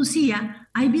 "Sister Lucia,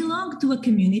 I belong to a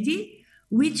community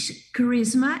which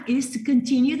charisma is to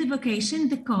continue the vocation,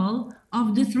 the call of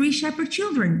the 3 shepherd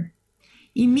children."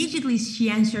 Immediately she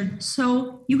answered, "So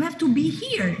you have to be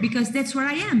here because that's where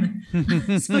I am."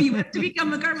 So you have to become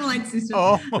a Carmelite sister.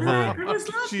 Oh, I was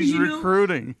laughing, she's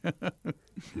recruiting.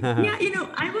 Yeah,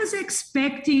 I was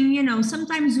expecting,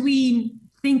 sometimes we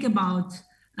think about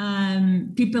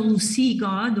people who see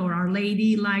God or Our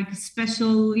Lady like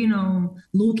special,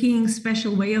 looking,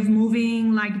 special way of moving,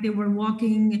 like they were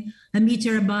walking a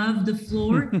meter above the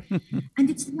floor. And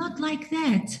it's not like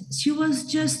that. She was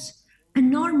just a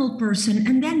normal person.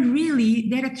 And then really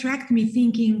that attracted me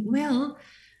thinking, well,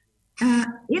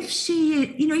 if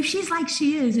she's like she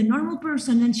is, a normal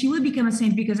person, then she will become a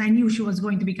saint, because I knew she was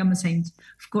going to become a saint,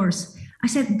 of course. I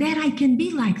said that I can be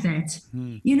like that.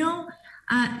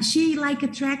 She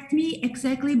attracted me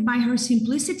exactly by her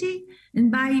simplicity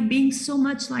and by being so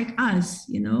much like us,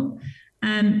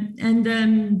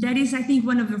 that is, I think,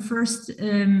 one of the first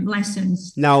lessons.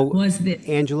 Now, was this.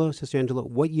 Sister Angela,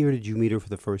 what year did you meet her for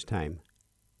the first time?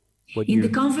 In the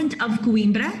convent of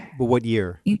Coimbra. But what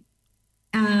year?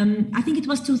 I think it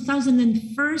was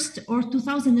 2001 or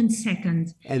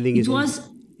 2002.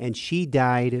 And she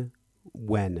died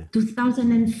when?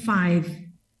 2005.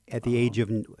 At the age of,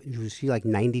 was she like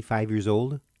 95 years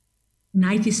old?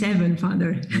 97,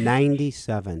 Father.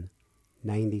 97.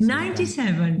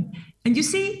 97. And you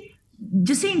see,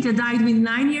 Jacinta died with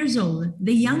 9 years old,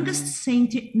 the youngest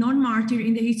saint, non-martyr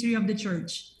in the history of the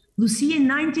church. Lucia,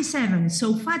 97.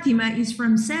 So Fatima is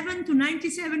from 7 to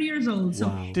 97 years old.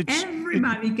 So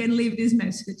everybody can live this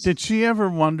message. Did she ever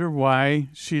wonder why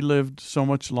she lived so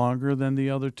much longer than the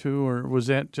other 2? Or was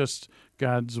that just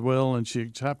God's will and she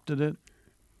accepted it?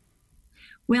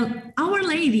 Well, Our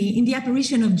Lady in the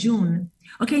apparition of June,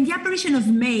 in the apparition of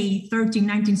May 13,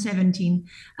 1917,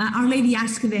 Our Lady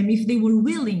asked them if they were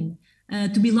willing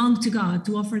to belong to God,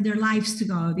 to offer their lives to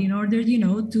God in order,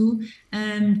 to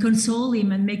console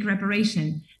him and make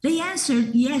reparation. They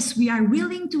answered, yes, we are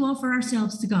willing to offer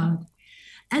ourselves to God.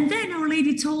 And then Our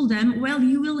Lady told them, well,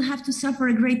 you will have to suffer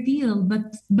a great deal,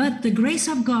 but the grace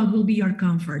of God will be your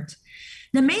comfort.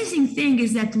 The amazing thing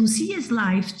is that Lucia's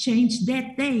life changed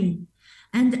that day.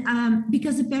 And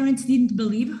because the parents didn't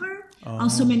believe her,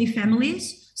 also many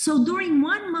families. So during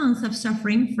 1 month of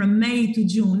suffering from May to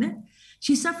June,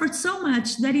 she suffered so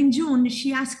much that in June,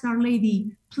 she asked Our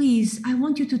Lady, please, I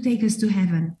want you to take us to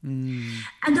heaven.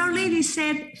 And Our Lady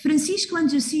said, Francisco and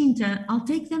Jacinta, I'll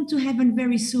take them to heaven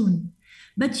very soon.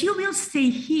 But you will stay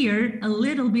here a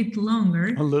little bit longer.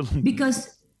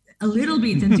 Because a little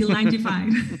bit until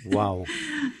 95. Wow.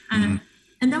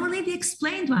 And Our Lady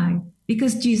explained why.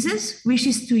 Because Jesus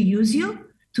wishes to use you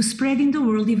to spread in the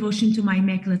world devotion to my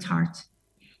Immaculate Heart.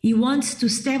 He wants to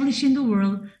establish in the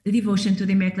world the devotion to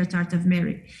the Immaculate Heart of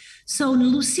Mary. So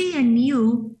Lucia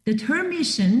knew that her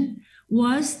mission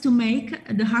was to make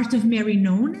the Heart of Mary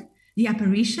known, the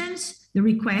apparitions, the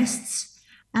requests.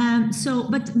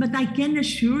 But I can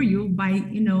assure you, by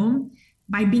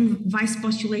being vice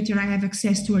postulator, I have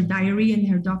access to her diary and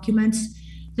her documents,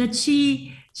 that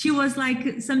she was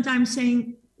like sometimes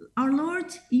saying, our Lord,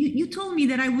 you told me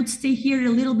that I would stay here a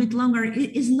little bit longer.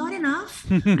 Is not enough.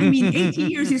 I mean, 80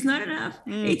 years is not enough.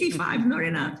 85, not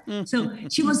enough. So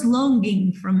she was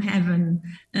longing from heaven,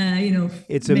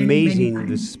 It's amazing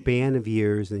the span of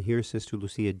years. And here Sister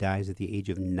Lucia dies at the age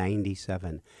of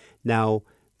 97. Now,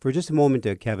 for just a moment,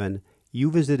 Kevin,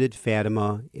 you visited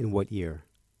Fatima in what year?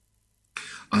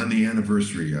 On the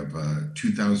anniversary of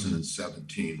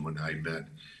 2017, when I met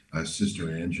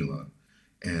Sister Angela.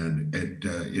 And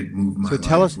it moved my life. So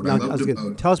tell us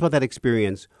about that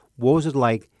experience. What was it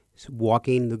like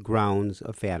walking the grounds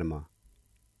of Fatima?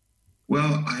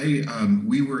 Well,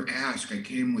 we were asked. I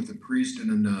came with a priest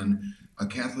and a nun. A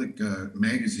Catholic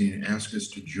magazine asked us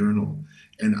to journal,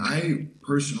 and I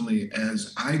personally,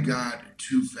 as I got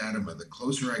to Fatima, the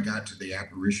closer I got to the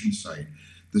apparition site,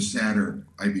 the sadder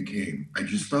I became. I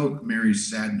just felt Mary's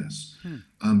sadness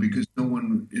because no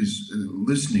one is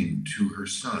listening to her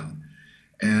son.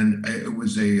 And it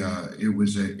was a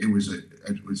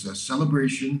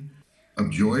celebration of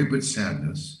joy but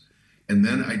sadness. And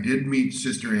then I did meet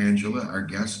Sister Angela, our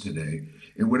guest today.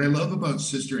 And what I love about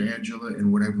Sister Angela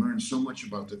and what I've learned so much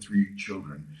about the three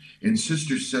children, and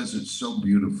Sister says it so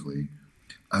beautifully.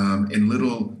 And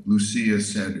little Lucia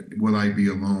said, "Will I be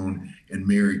alone?" And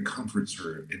Mary comforts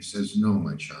her and says, "No,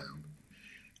 my child."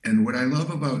 And what I love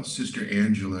about Sister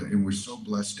Angela, and we're so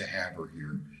blessed to have her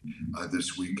here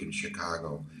this week in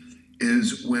Chicago,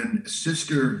 is when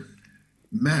Sister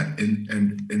met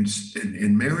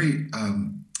and Mary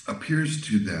appears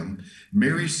to them,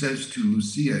 Mary says to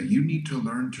Lucia, "You need to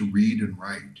learn to read and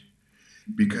write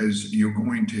because you're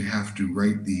going to have to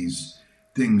write these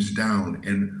things down."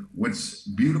 And what's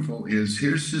beautiful is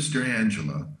here's Sister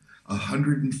Angela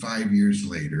 105 years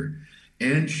later,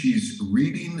 and she's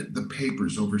reading the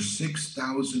papers, over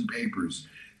 6,000 papers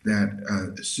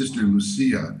that Sister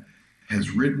Lucia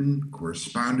has written,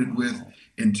 corresponded with.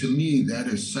 And to me, that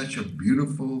is such a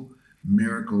beautiful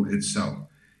miracle itself.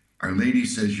 Our Lady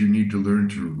says you need to learn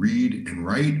to read and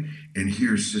write, and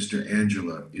here Sister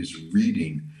Angela is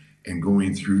reading and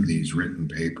going through these written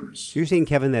papers. So you're saying,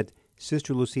 Kevin, that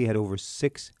Sister Lucia had over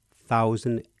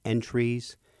 6,000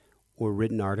 entries or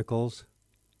written articles?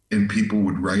 And people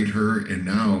would write her, and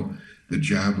now the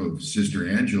job of Sister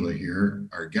Angela here,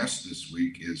 our guest this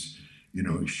week, is,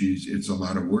 it's a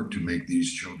lot of work to make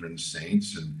these children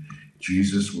saints, and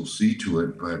Jesus will see to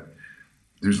it, but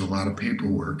there's a lot of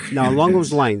paperwork. Now, along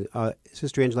those lines,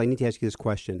 Sister Angela, I need to ask you this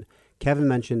question. Kevin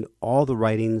mentioned all the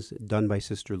writings done by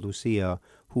Sister Lucia,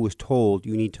 who was told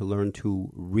you need to learn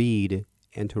to read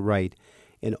and to write.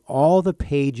 And all the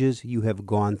pages you have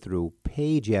gone through,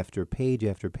 page after page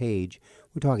after page,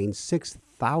 we're talking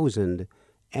 6,000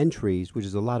 entries, which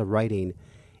is a lot of writing.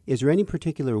 Is there any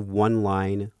particular one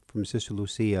line from Sister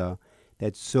Lucia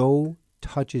that so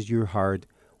touches your heart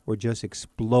or just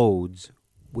explodes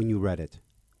when you read it?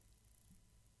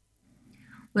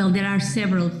 Well, there are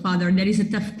several, Father. That is a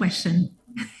tough question.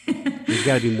 There's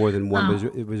got to be more than one. But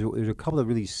there's a couple that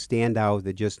really stand out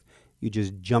that just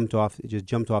jumped off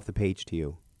the page to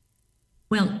you.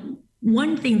 Well,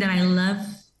 one thing that I love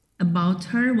about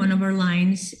her, one of her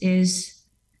lines, is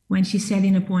when she said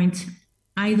in a point,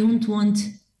 "I don't want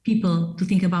people to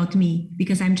think about me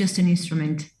because I'm just an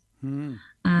instrument."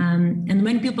 And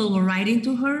when people were writing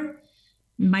to her,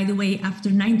 by the way, after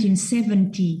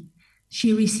 1970,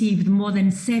 she received more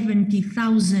than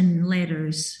 70,000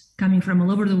 letters coming from all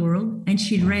over the world. And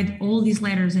she read all these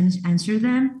letters and answered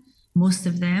them, most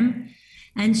of them.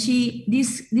 And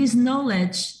this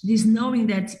knowledge, this knowing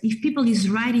that if people is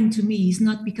writing to me, it's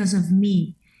not because of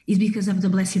me, it's because of the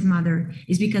Blessed Mother,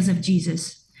 it's because of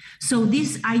Jesus. So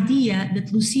this idea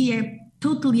that Lucia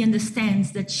totally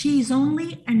understands that she is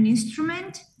only an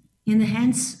instrument in the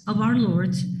hands of our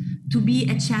Lord to be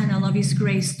a channel of His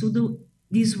grace to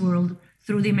this world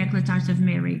through the Immaculate Heart of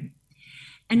Mary.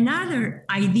 Another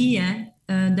idea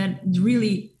that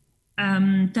really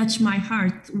touched my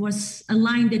heart was a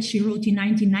line that she wrote in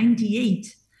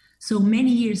 1998, so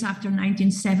many years after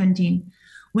 1917,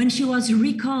 when she was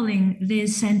recalling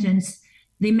this sentence,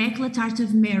 "The Immaculate Heart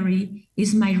of Mary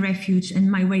is my refuge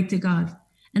and my way to God.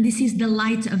 And this is the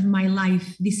light of my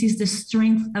life. This is the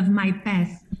strength of my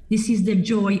path. This is the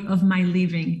joy of my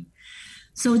living."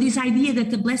 So this idea that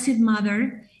the Blessed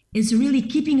Mother is really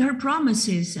keeping her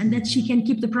promises, and that she can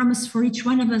keep the promise for each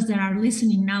one of us that are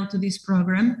listening now to this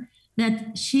program,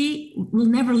 that she will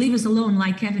never leave us alone,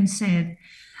 like Kevin said.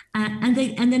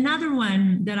 And another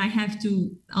one that I have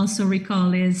to also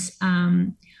recall is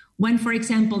when, for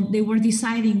example, they were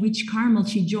deciding which Carmel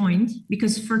she joined,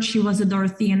 because first she was a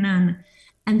Dorothean nun,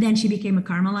 and then she became a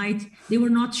Carmelite. They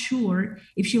were not sure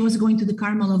if she was going to the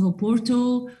Carmel of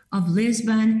Oporto, of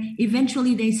Lisbon.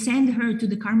 Eventually, they sent her to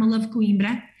the Carmel of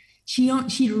Coimbra.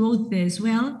 She wrote this,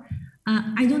 "Well,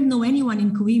 I don't know anyone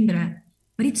in Coimbra,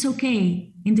 but it's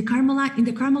okay. In the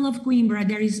Carmel of Coimbra,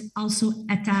 there is also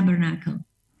a tabernacle."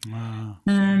 Wow.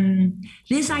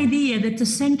 This idea that the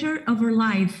center of her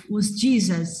life was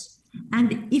Jesus.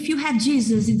 And if you have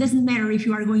Jesus, it doesn't matter if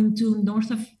you are going to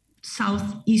north of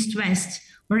south, east, west,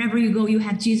 wherever you go, you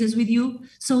have Jesus with you.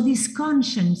 So this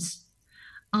conscience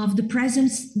of the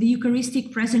presence, the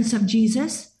Eucharistic presence of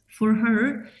Jesus, for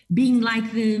her being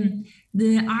like the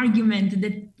argument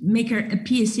that make her a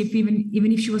peace,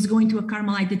 even if she was going to a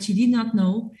Carmelite that she did not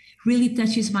know, really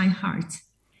touches my heart.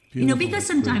 Beautiful. Because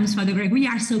sometimes, Father Greg, we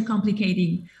are so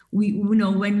complicating. We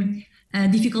know when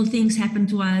difficult things happen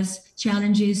to us,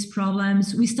 challenges,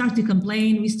 problems, we start to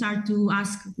complain, we start to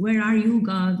ask, where are you,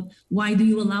 God? Why do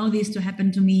you allow this to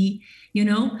happen to me?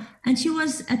 And she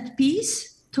was at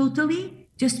peace totally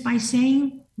just by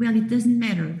saying, well, it doesn't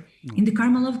matter. In the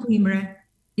Carmel of Coimbra,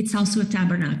 it's also a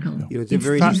tabernacle. It's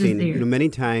very interesting. Many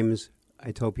times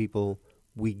I tell people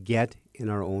we get in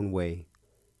our own way.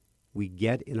 We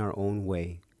get in our own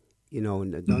way.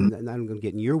 Not going to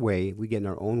get in your way. We get in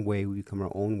our own way. We become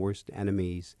our own worst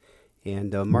enemies.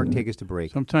 And Mark, take us to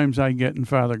break. Sometimes I get in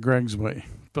Father Greg's way,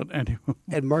 but anyway.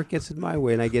 And Mark gets in my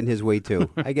way, and I get in his way too.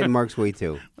 I get in Mark's way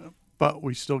too. But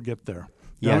we still get there.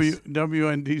 Yes.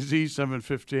 WNDZ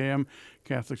 750 AM,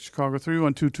 Catholic Chicago,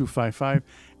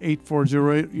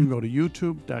 312-255-8408. You can go to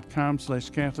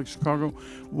youtube.com/Catholic Chicago.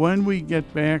 When we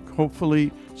get back,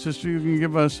 hopefully, Sister, you can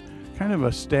give us kind of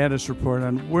a status report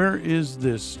on where is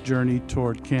this journey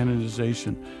toward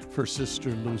canonization for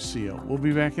Sister Lucia. We'll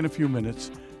be back in a few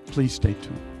minutes. Please stay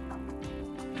tuned.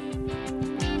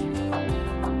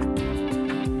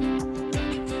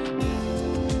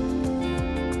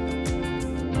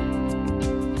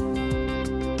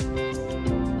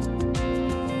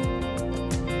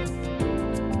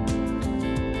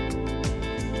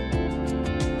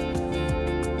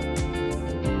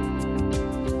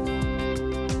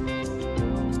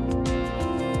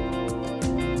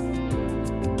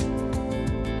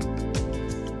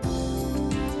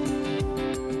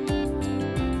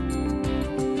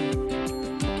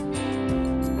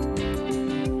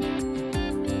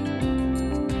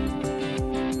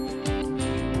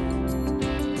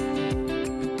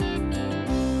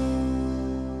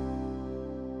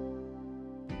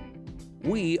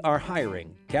 We are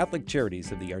hiring. Catholic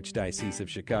Charities of the Archdiocese of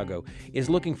Chicago is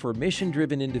looking for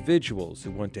mission-driven individuals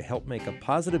who want to help make a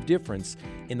positive difference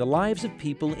in the lives of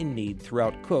people in need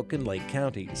throughout Cook and Lake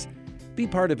counties. Be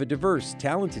part of a diverse,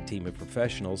 talented team of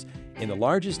professionals in the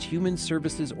largest human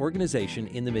services organization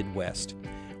in the Midwest.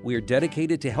 We are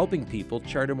dedicated to helping people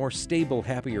chart a more stable,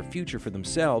 happier future for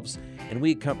themselves, and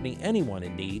we accompany anyone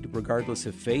in need, regardless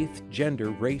of faith, gender,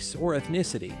 race, or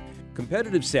ethnicity.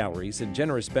 Competitive salaries and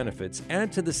generous benefits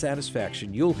add to the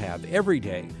satisfaction you'll have every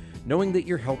day knowing that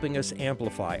you're helping us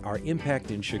amplify our impact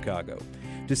in Chicago.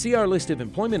 To see our list of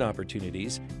employment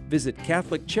opportunities, visit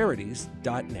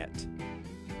CatholicCharities.net.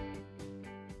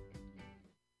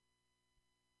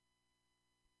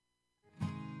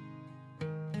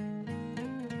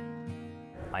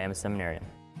 I am a seminarian.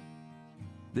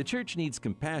 The Church needs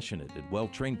compassionate and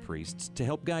well-trained priests to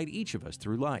help guide each of us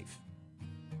through life.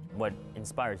 What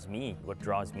inspires me, what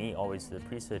draws me always to the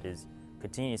priesthood is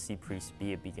continue to see priests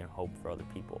be a beacon of hope for other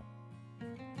people.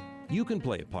 You can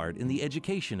play a part in the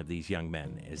education of these young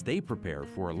men as they prepare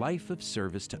for a life of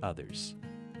service to others.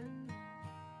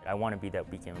 I want to be that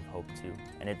beacon of hope too,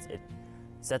 and it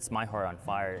sets my heart on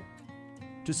fire.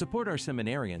 To support our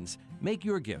seminarians, make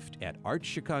your gift at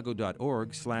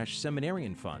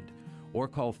archchicago.org/seminarian fund or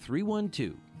call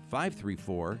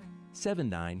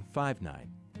 312-534-7959.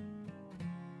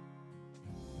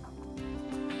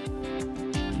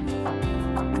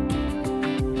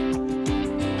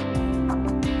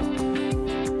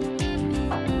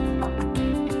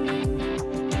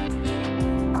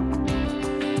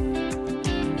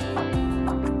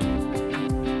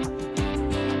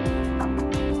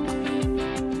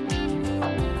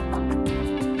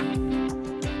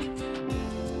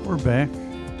 We're back.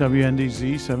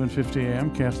 WNDZ 750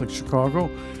 AM, Catholic Chicago,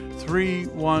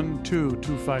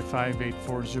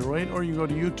 312-255-8408, or you go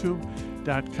to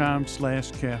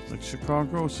youtube.com/Catholic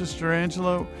Chicago. Sister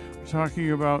Angela, we're talking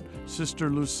about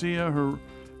Sister Lucia, her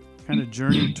kind of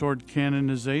journey toward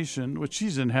canonization, which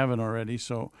she's in heaven already,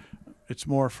 so it's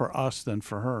more for us than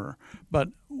for her. But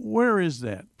where is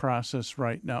that process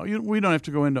right now? We don't have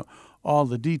to go into all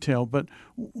the detail, but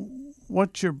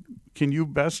can you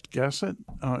best guess it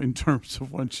in terms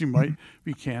of when she might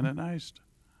be canonized?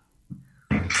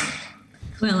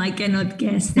 Well, I cannot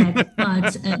guess that,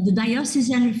 but the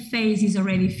diocesan phase is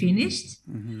already finished.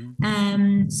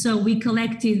 Mm-hmm. So we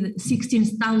collected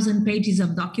 16,000 pages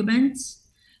of documents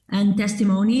and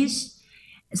testimonies.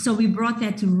 So we brought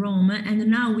that to Rome, and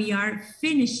now we are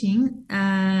finishing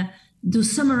to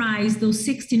summarize those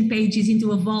 16 pages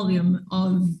into a volume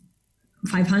of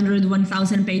 500,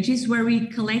 1,000 pages, where we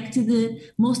collect the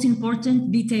most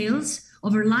important details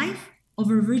of her life, of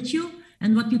her virtue,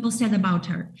 and what people said about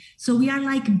her. So we are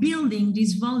like building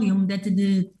this volume that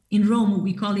in Rome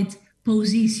we call it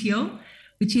Positio,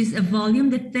 which is a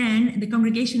volume that then the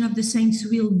Congregation of the Saints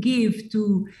will give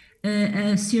to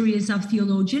a series of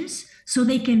theologians so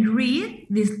they can read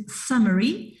this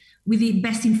summary with the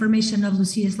best information of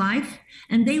Lucia's life.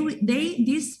 And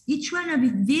each one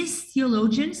of these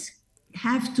theologians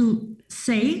have to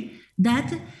say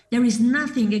that there is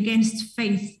nothing against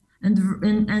faith and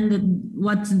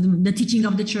what the teaching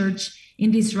of the church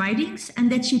in these writings,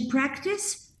 and that she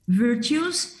practiced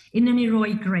virtues in an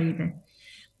heroic grade.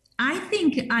 I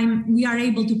think we are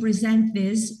able to present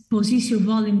this Positio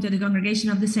volume to the Congregation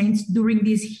of the Saints during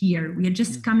this year. We are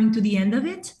just coming to the end of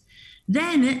it.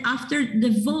 Then, after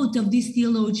the vote of these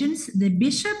theologians, the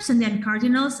bishops and then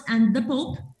cardinals and the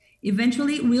Pope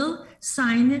eventually will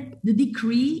sign the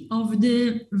decree of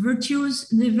the virtues,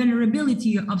 the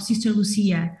venerability of Sister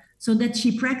Lucia, so that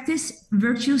she practiced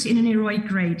virtues in an heroic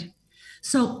grade.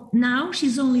 So now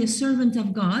she's only a servant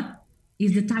of God,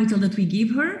 is the title that we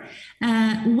give her.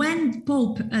 When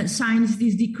Pope signs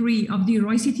this decree of the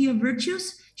heroicity of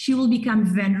virtues, she will become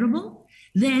venerable.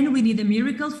 Then we need a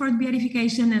miracle for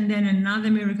beatification and then another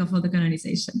miracle for the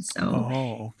canonization.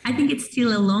 So I think it's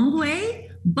still a long way,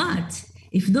 but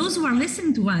if those who are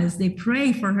listening to us, they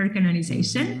pray for her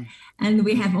canonization, and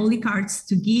we have holy cards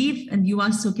to give, and you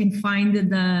also can find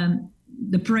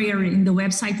the prayer in the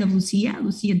website of Lucia,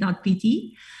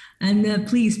 lucia.pt. And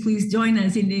please join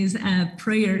us in this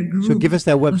prayer group. So give us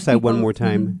that website one more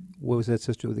time. What was that,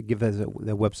 Sister? Give us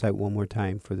the website one more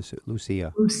time for this,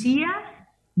 Lucia. Lucia.pt.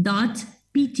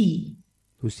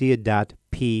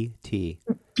 Lucia.pt.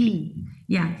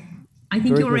 Yeah. I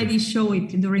think you already show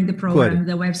it during the program,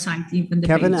 the website, even the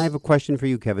Kevin, page. I have a question for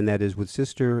you, Kevin. That is, with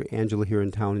Sister Angela here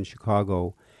in town in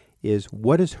Chicago,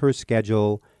 what is her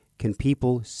schedule? Can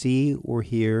people see or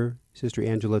hear Sister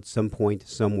Angela at some point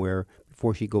somewhere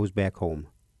before she goes back home?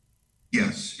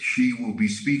 Yes, she will be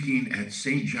speaking at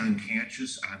St. John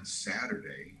Cantius on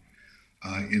Saturday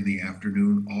in the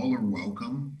afternoon. All are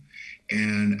welcome.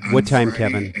 And on what time,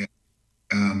 Friday, Kevin?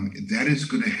 That is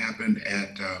going to happen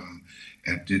at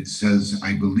it says,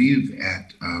 I believe,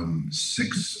 at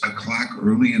 6 o'clock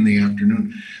early in the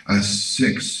afternoon,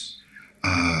 6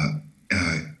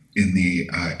 in the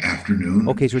afternoon.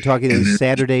 Okay, so we're talking on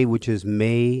Saturday, which is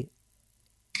May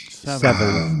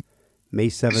 7th. May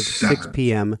 7th, 6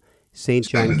 p.m., St.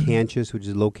 John Cantius, which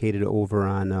is located over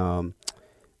on,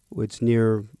 it's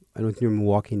near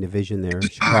Milwaukee Division there,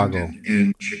 Chicago. Ogden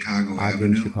in Chicago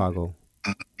Avenue. Chicago.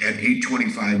 At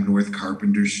 825 North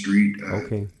Carpenter Street.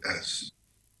 Okay.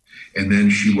 And then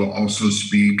she will also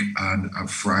speak on a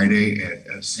Friday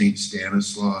at St.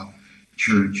 Stanislaus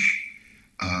Church,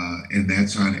 and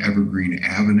that's on Evergreen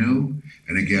Avenue.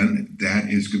 And again, that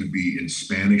is going to be in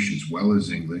Spanish as well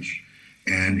as English.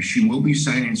 And she will be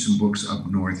signing some books up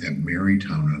north at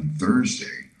Marytown on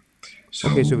Thursday.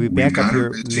 So okay, so we'll be back up here,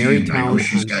 Marytown. I know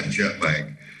she's got jet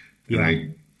lag, and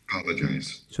I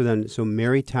apologize. So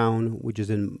Marytown, which is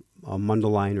in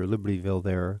Mundelein or Libertyville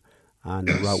there on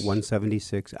Route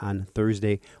 176 on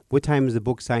Thursday. What time is the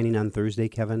book signing on Thursday,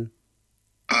 Kevin?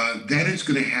 That is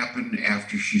going to happen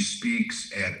after she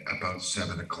speaks at about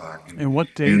 7 o'clock. And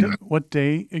what day? What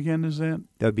day again is that?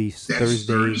 That would be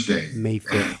Thursday, May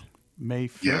 5th. May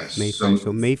 5th? Yes. May 5th.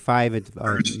 So May 5 at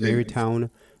Marytown,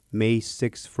 May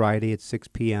 6th, Friday at 6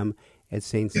 p.m. at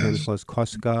St. Stanislaus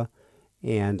Kostka.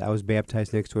 And I was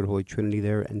baptized next door to Holy Trinity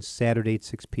there. And Saturday at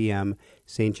 6 p.m.,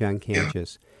 St. John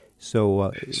Cantius.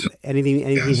 So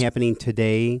anything happening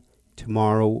today,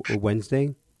 tomorrow, or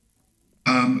Wednesday?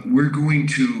 We're going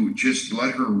to just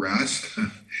let her rest.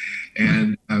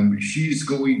 And she's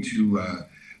going to...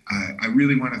 I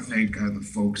really want to thank the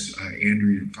folks,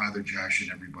 Andrea and Father Josh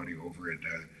and everybody over at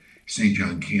St.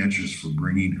 John Cantius for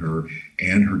bringing her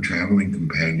and her traveling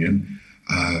companion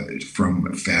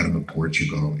from Fatima,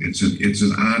 Portugal. It's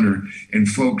an honor. And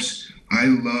folks, I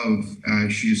love,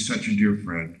 she is such a dear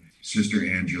friend, Sister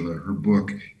Angela. Her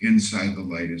book, Inside the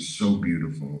Light, is so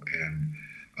beautiful.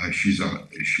 And she's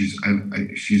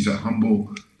a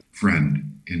humble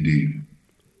friend indeed.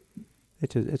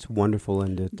 It's wonderful,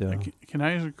 and it. Can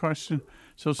I ask a question?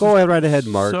 So go right ahead,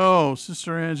 Mark. So,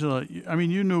 Sister Angela, I mean,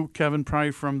 you knew Kevin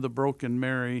probably from the Broken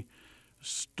Mary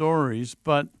stories,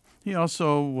 but he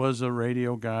also was a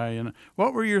radio guy. And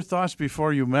what were your thoughts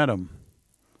before you met him?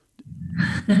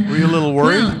 Were you a little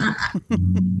worried?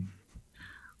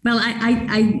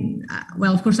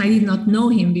 Well, of course, I did not know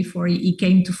him before he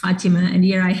came to Fatima. And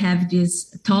here I have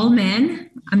this tall man.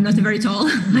 I'm not very tall.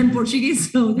 I'm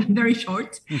Portuguese, so I'm very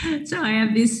short. So I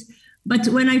have this. But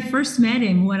when I first met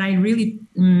him, what I really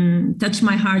touched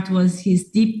my heart was his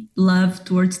deep love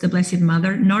towards the Blessed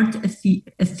Mother, not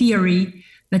a theory,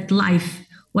 but life.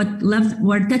 What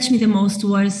touched me the most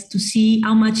was to see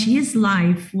how much his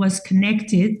life was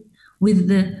connected with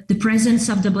the presence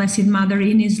of the Blessed Mother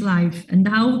in his life, and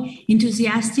how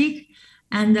enthusiastic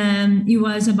And it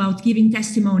was about giving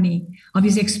testimony of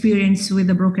his experience with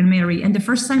the Broken Mary. And the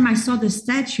first time I saw the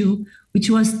statue, which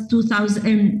was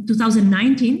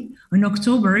 2019 in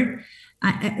October,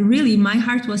 really my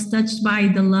heart was touched by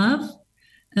the love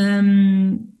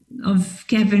of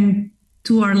Kevin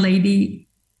to Our Lady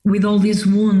with all these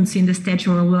wounds in the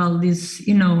statue. Well, this,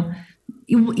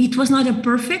 it was not a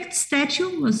perfect statue,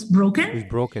 it was broken. It was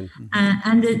broken.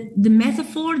 And the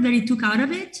metaphor that he took out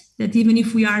of it, that even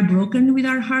if we are broken with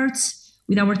our hearts,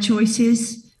 with our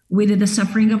choices, with the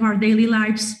suffering of our daily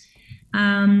lives,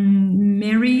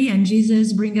 Mary and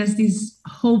Jesus bring us this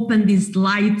hope and this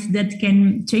light that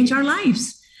can change our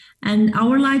lives. And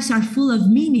our lives are full of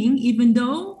meaning, even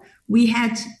though we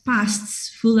had pasts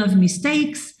full of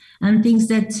mistakes and things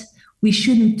that we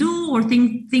shouldn't do, or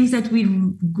things that we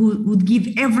would give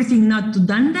everything not to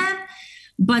done them.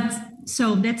 But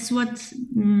so that's what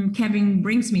Kevin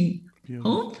brings me.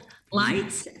 Hope,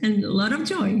 light, and a lot of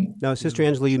joy. Now, Sister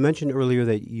Angela, you mentioned earlier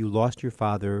that you lost your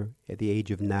father at the age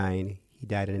of 9. He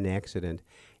died in an accident.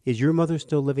 Is your mother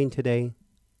still living today?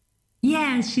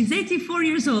 Yes, she's 84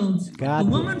 years old. A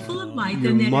woman full of light and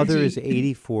energy. Your mother is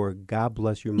 84. God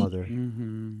bless your mother.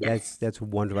 Yes. That's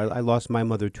wonderful. I lost my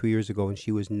mother 2 years ago, and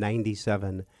she was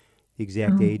 97, the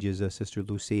exact age as Sister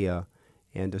Lucia.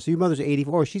 And so your mother's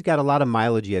 84. She's got a lot of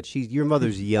mileage yet. Your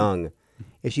mother's young.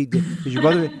 Does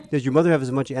your mother have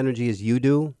as much energy as you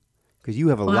do? Because you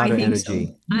have a lot of energy.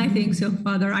 So. I think so,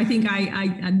 Father. I think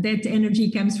that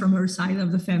energy comes from her side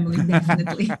of the family,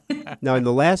 definitely. Now, in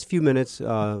the last few minutes,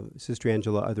 Sister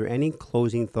Angela, are there any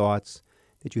closing thoughts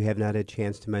that you have not had a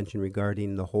chance to mention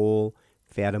regarding the whole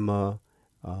Fatima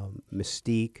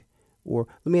mystique? Or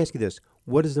let me ask you this.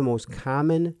 What is the most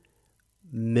common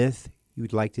myth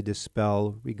you'd like to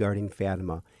dispel regarding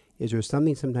Fatima? Is there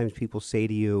something sometimes people say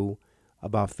to you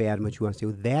about Fatima that you want to say,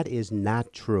 well, that is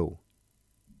not true?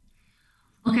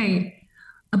 Okay,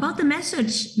 about the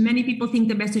message, many people think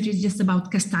the message is just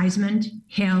about chastisement,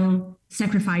 hell,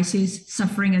 sacrifices,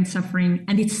 suffering,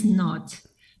 and it's not.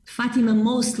 Fatima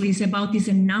mostly is about this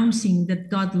announcing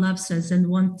that God loves us and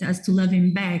wants us to love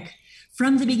him back.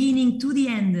 From the beginning to the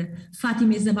end,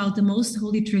 Fatima is about the Most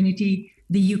Holy Trinity,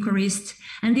 the Eucharist,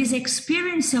 and this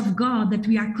experience of God that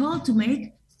we are called to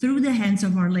make through the hands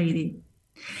of Our Lady.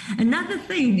 Another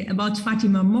thing about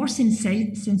Fatima, more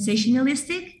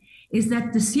sensationalistic, is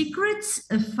that the secrets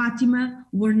of Fatima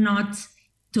were not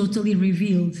totally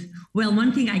revealed. Well,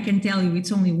 one thing I can tell you,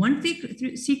 it's only one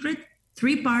secret,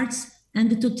 3 parts, and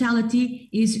the totality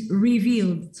is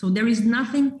revealed. So there is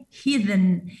nothing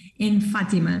hidden in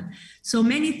Fatima. So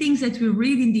many things that we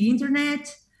read in the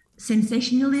internet,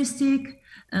 sensationalistic,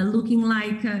 looking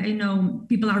like,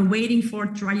 people are waiting for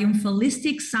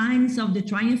triumphalistic signs of the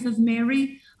triumph of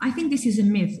Mary. I think this is a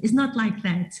myth. It's not like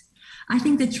that. I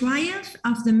think the triumph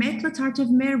of the Immaculate Heart of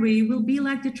Mary will be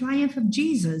like the triumph of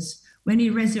Jesus when he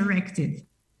resurrected.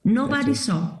 Nobody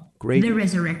saw the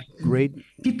resurrection.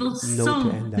 People saw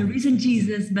the risen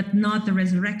Jesus, but not the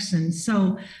resurrection.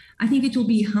 So I think it will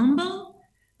be humble,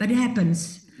 but it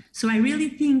happens. So I really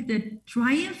think the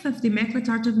triumph of the Immaculate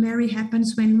Heart of Mary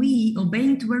happens when we,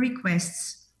 obeying to her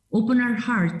requests, open our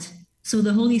heart so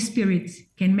the Holy Spirit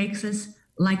can make us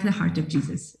like the heart of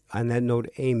Jesus. On that note,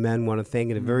 amen. I want to thank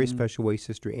in a very special way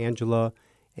Sister Angela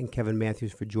and Kevin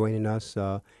Matthews for joining us.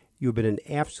 You've been an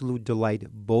absolute delight,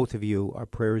 both of you. Our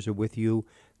prayers are with you.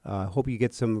 Hope you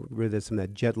get rid of some of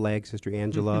that jet lag, Sister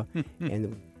Angela,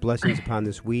 and blessings upon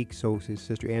this week. So,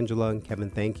 Sister Angela and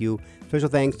Kevin, thank you. Special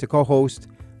thanks to co-host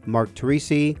Mark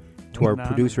Teresi, to our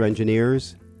producer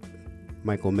engineers,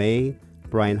 Michael May,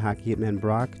 Brian Hockey Hitman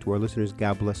Brock, to our listeners,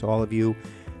 God bless all of you.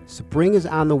 Spring is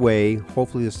on the way.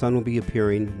 Hopefully the sun will be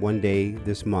appearing one day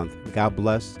this month. God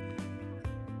bless.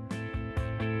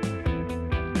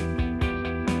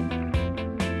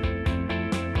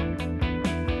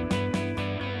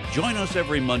 Join us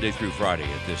every Monday through Friday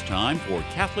at this time for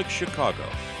Catholic Chicago.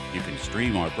 You can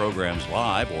stream our programs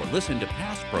live or listen to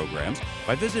past programs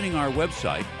by visiting our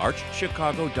website,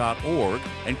 archchicago.org,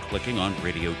 and clicking on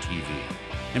Radio TV.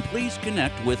 And please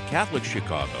connect with Catholic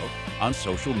Chicago on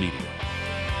social media.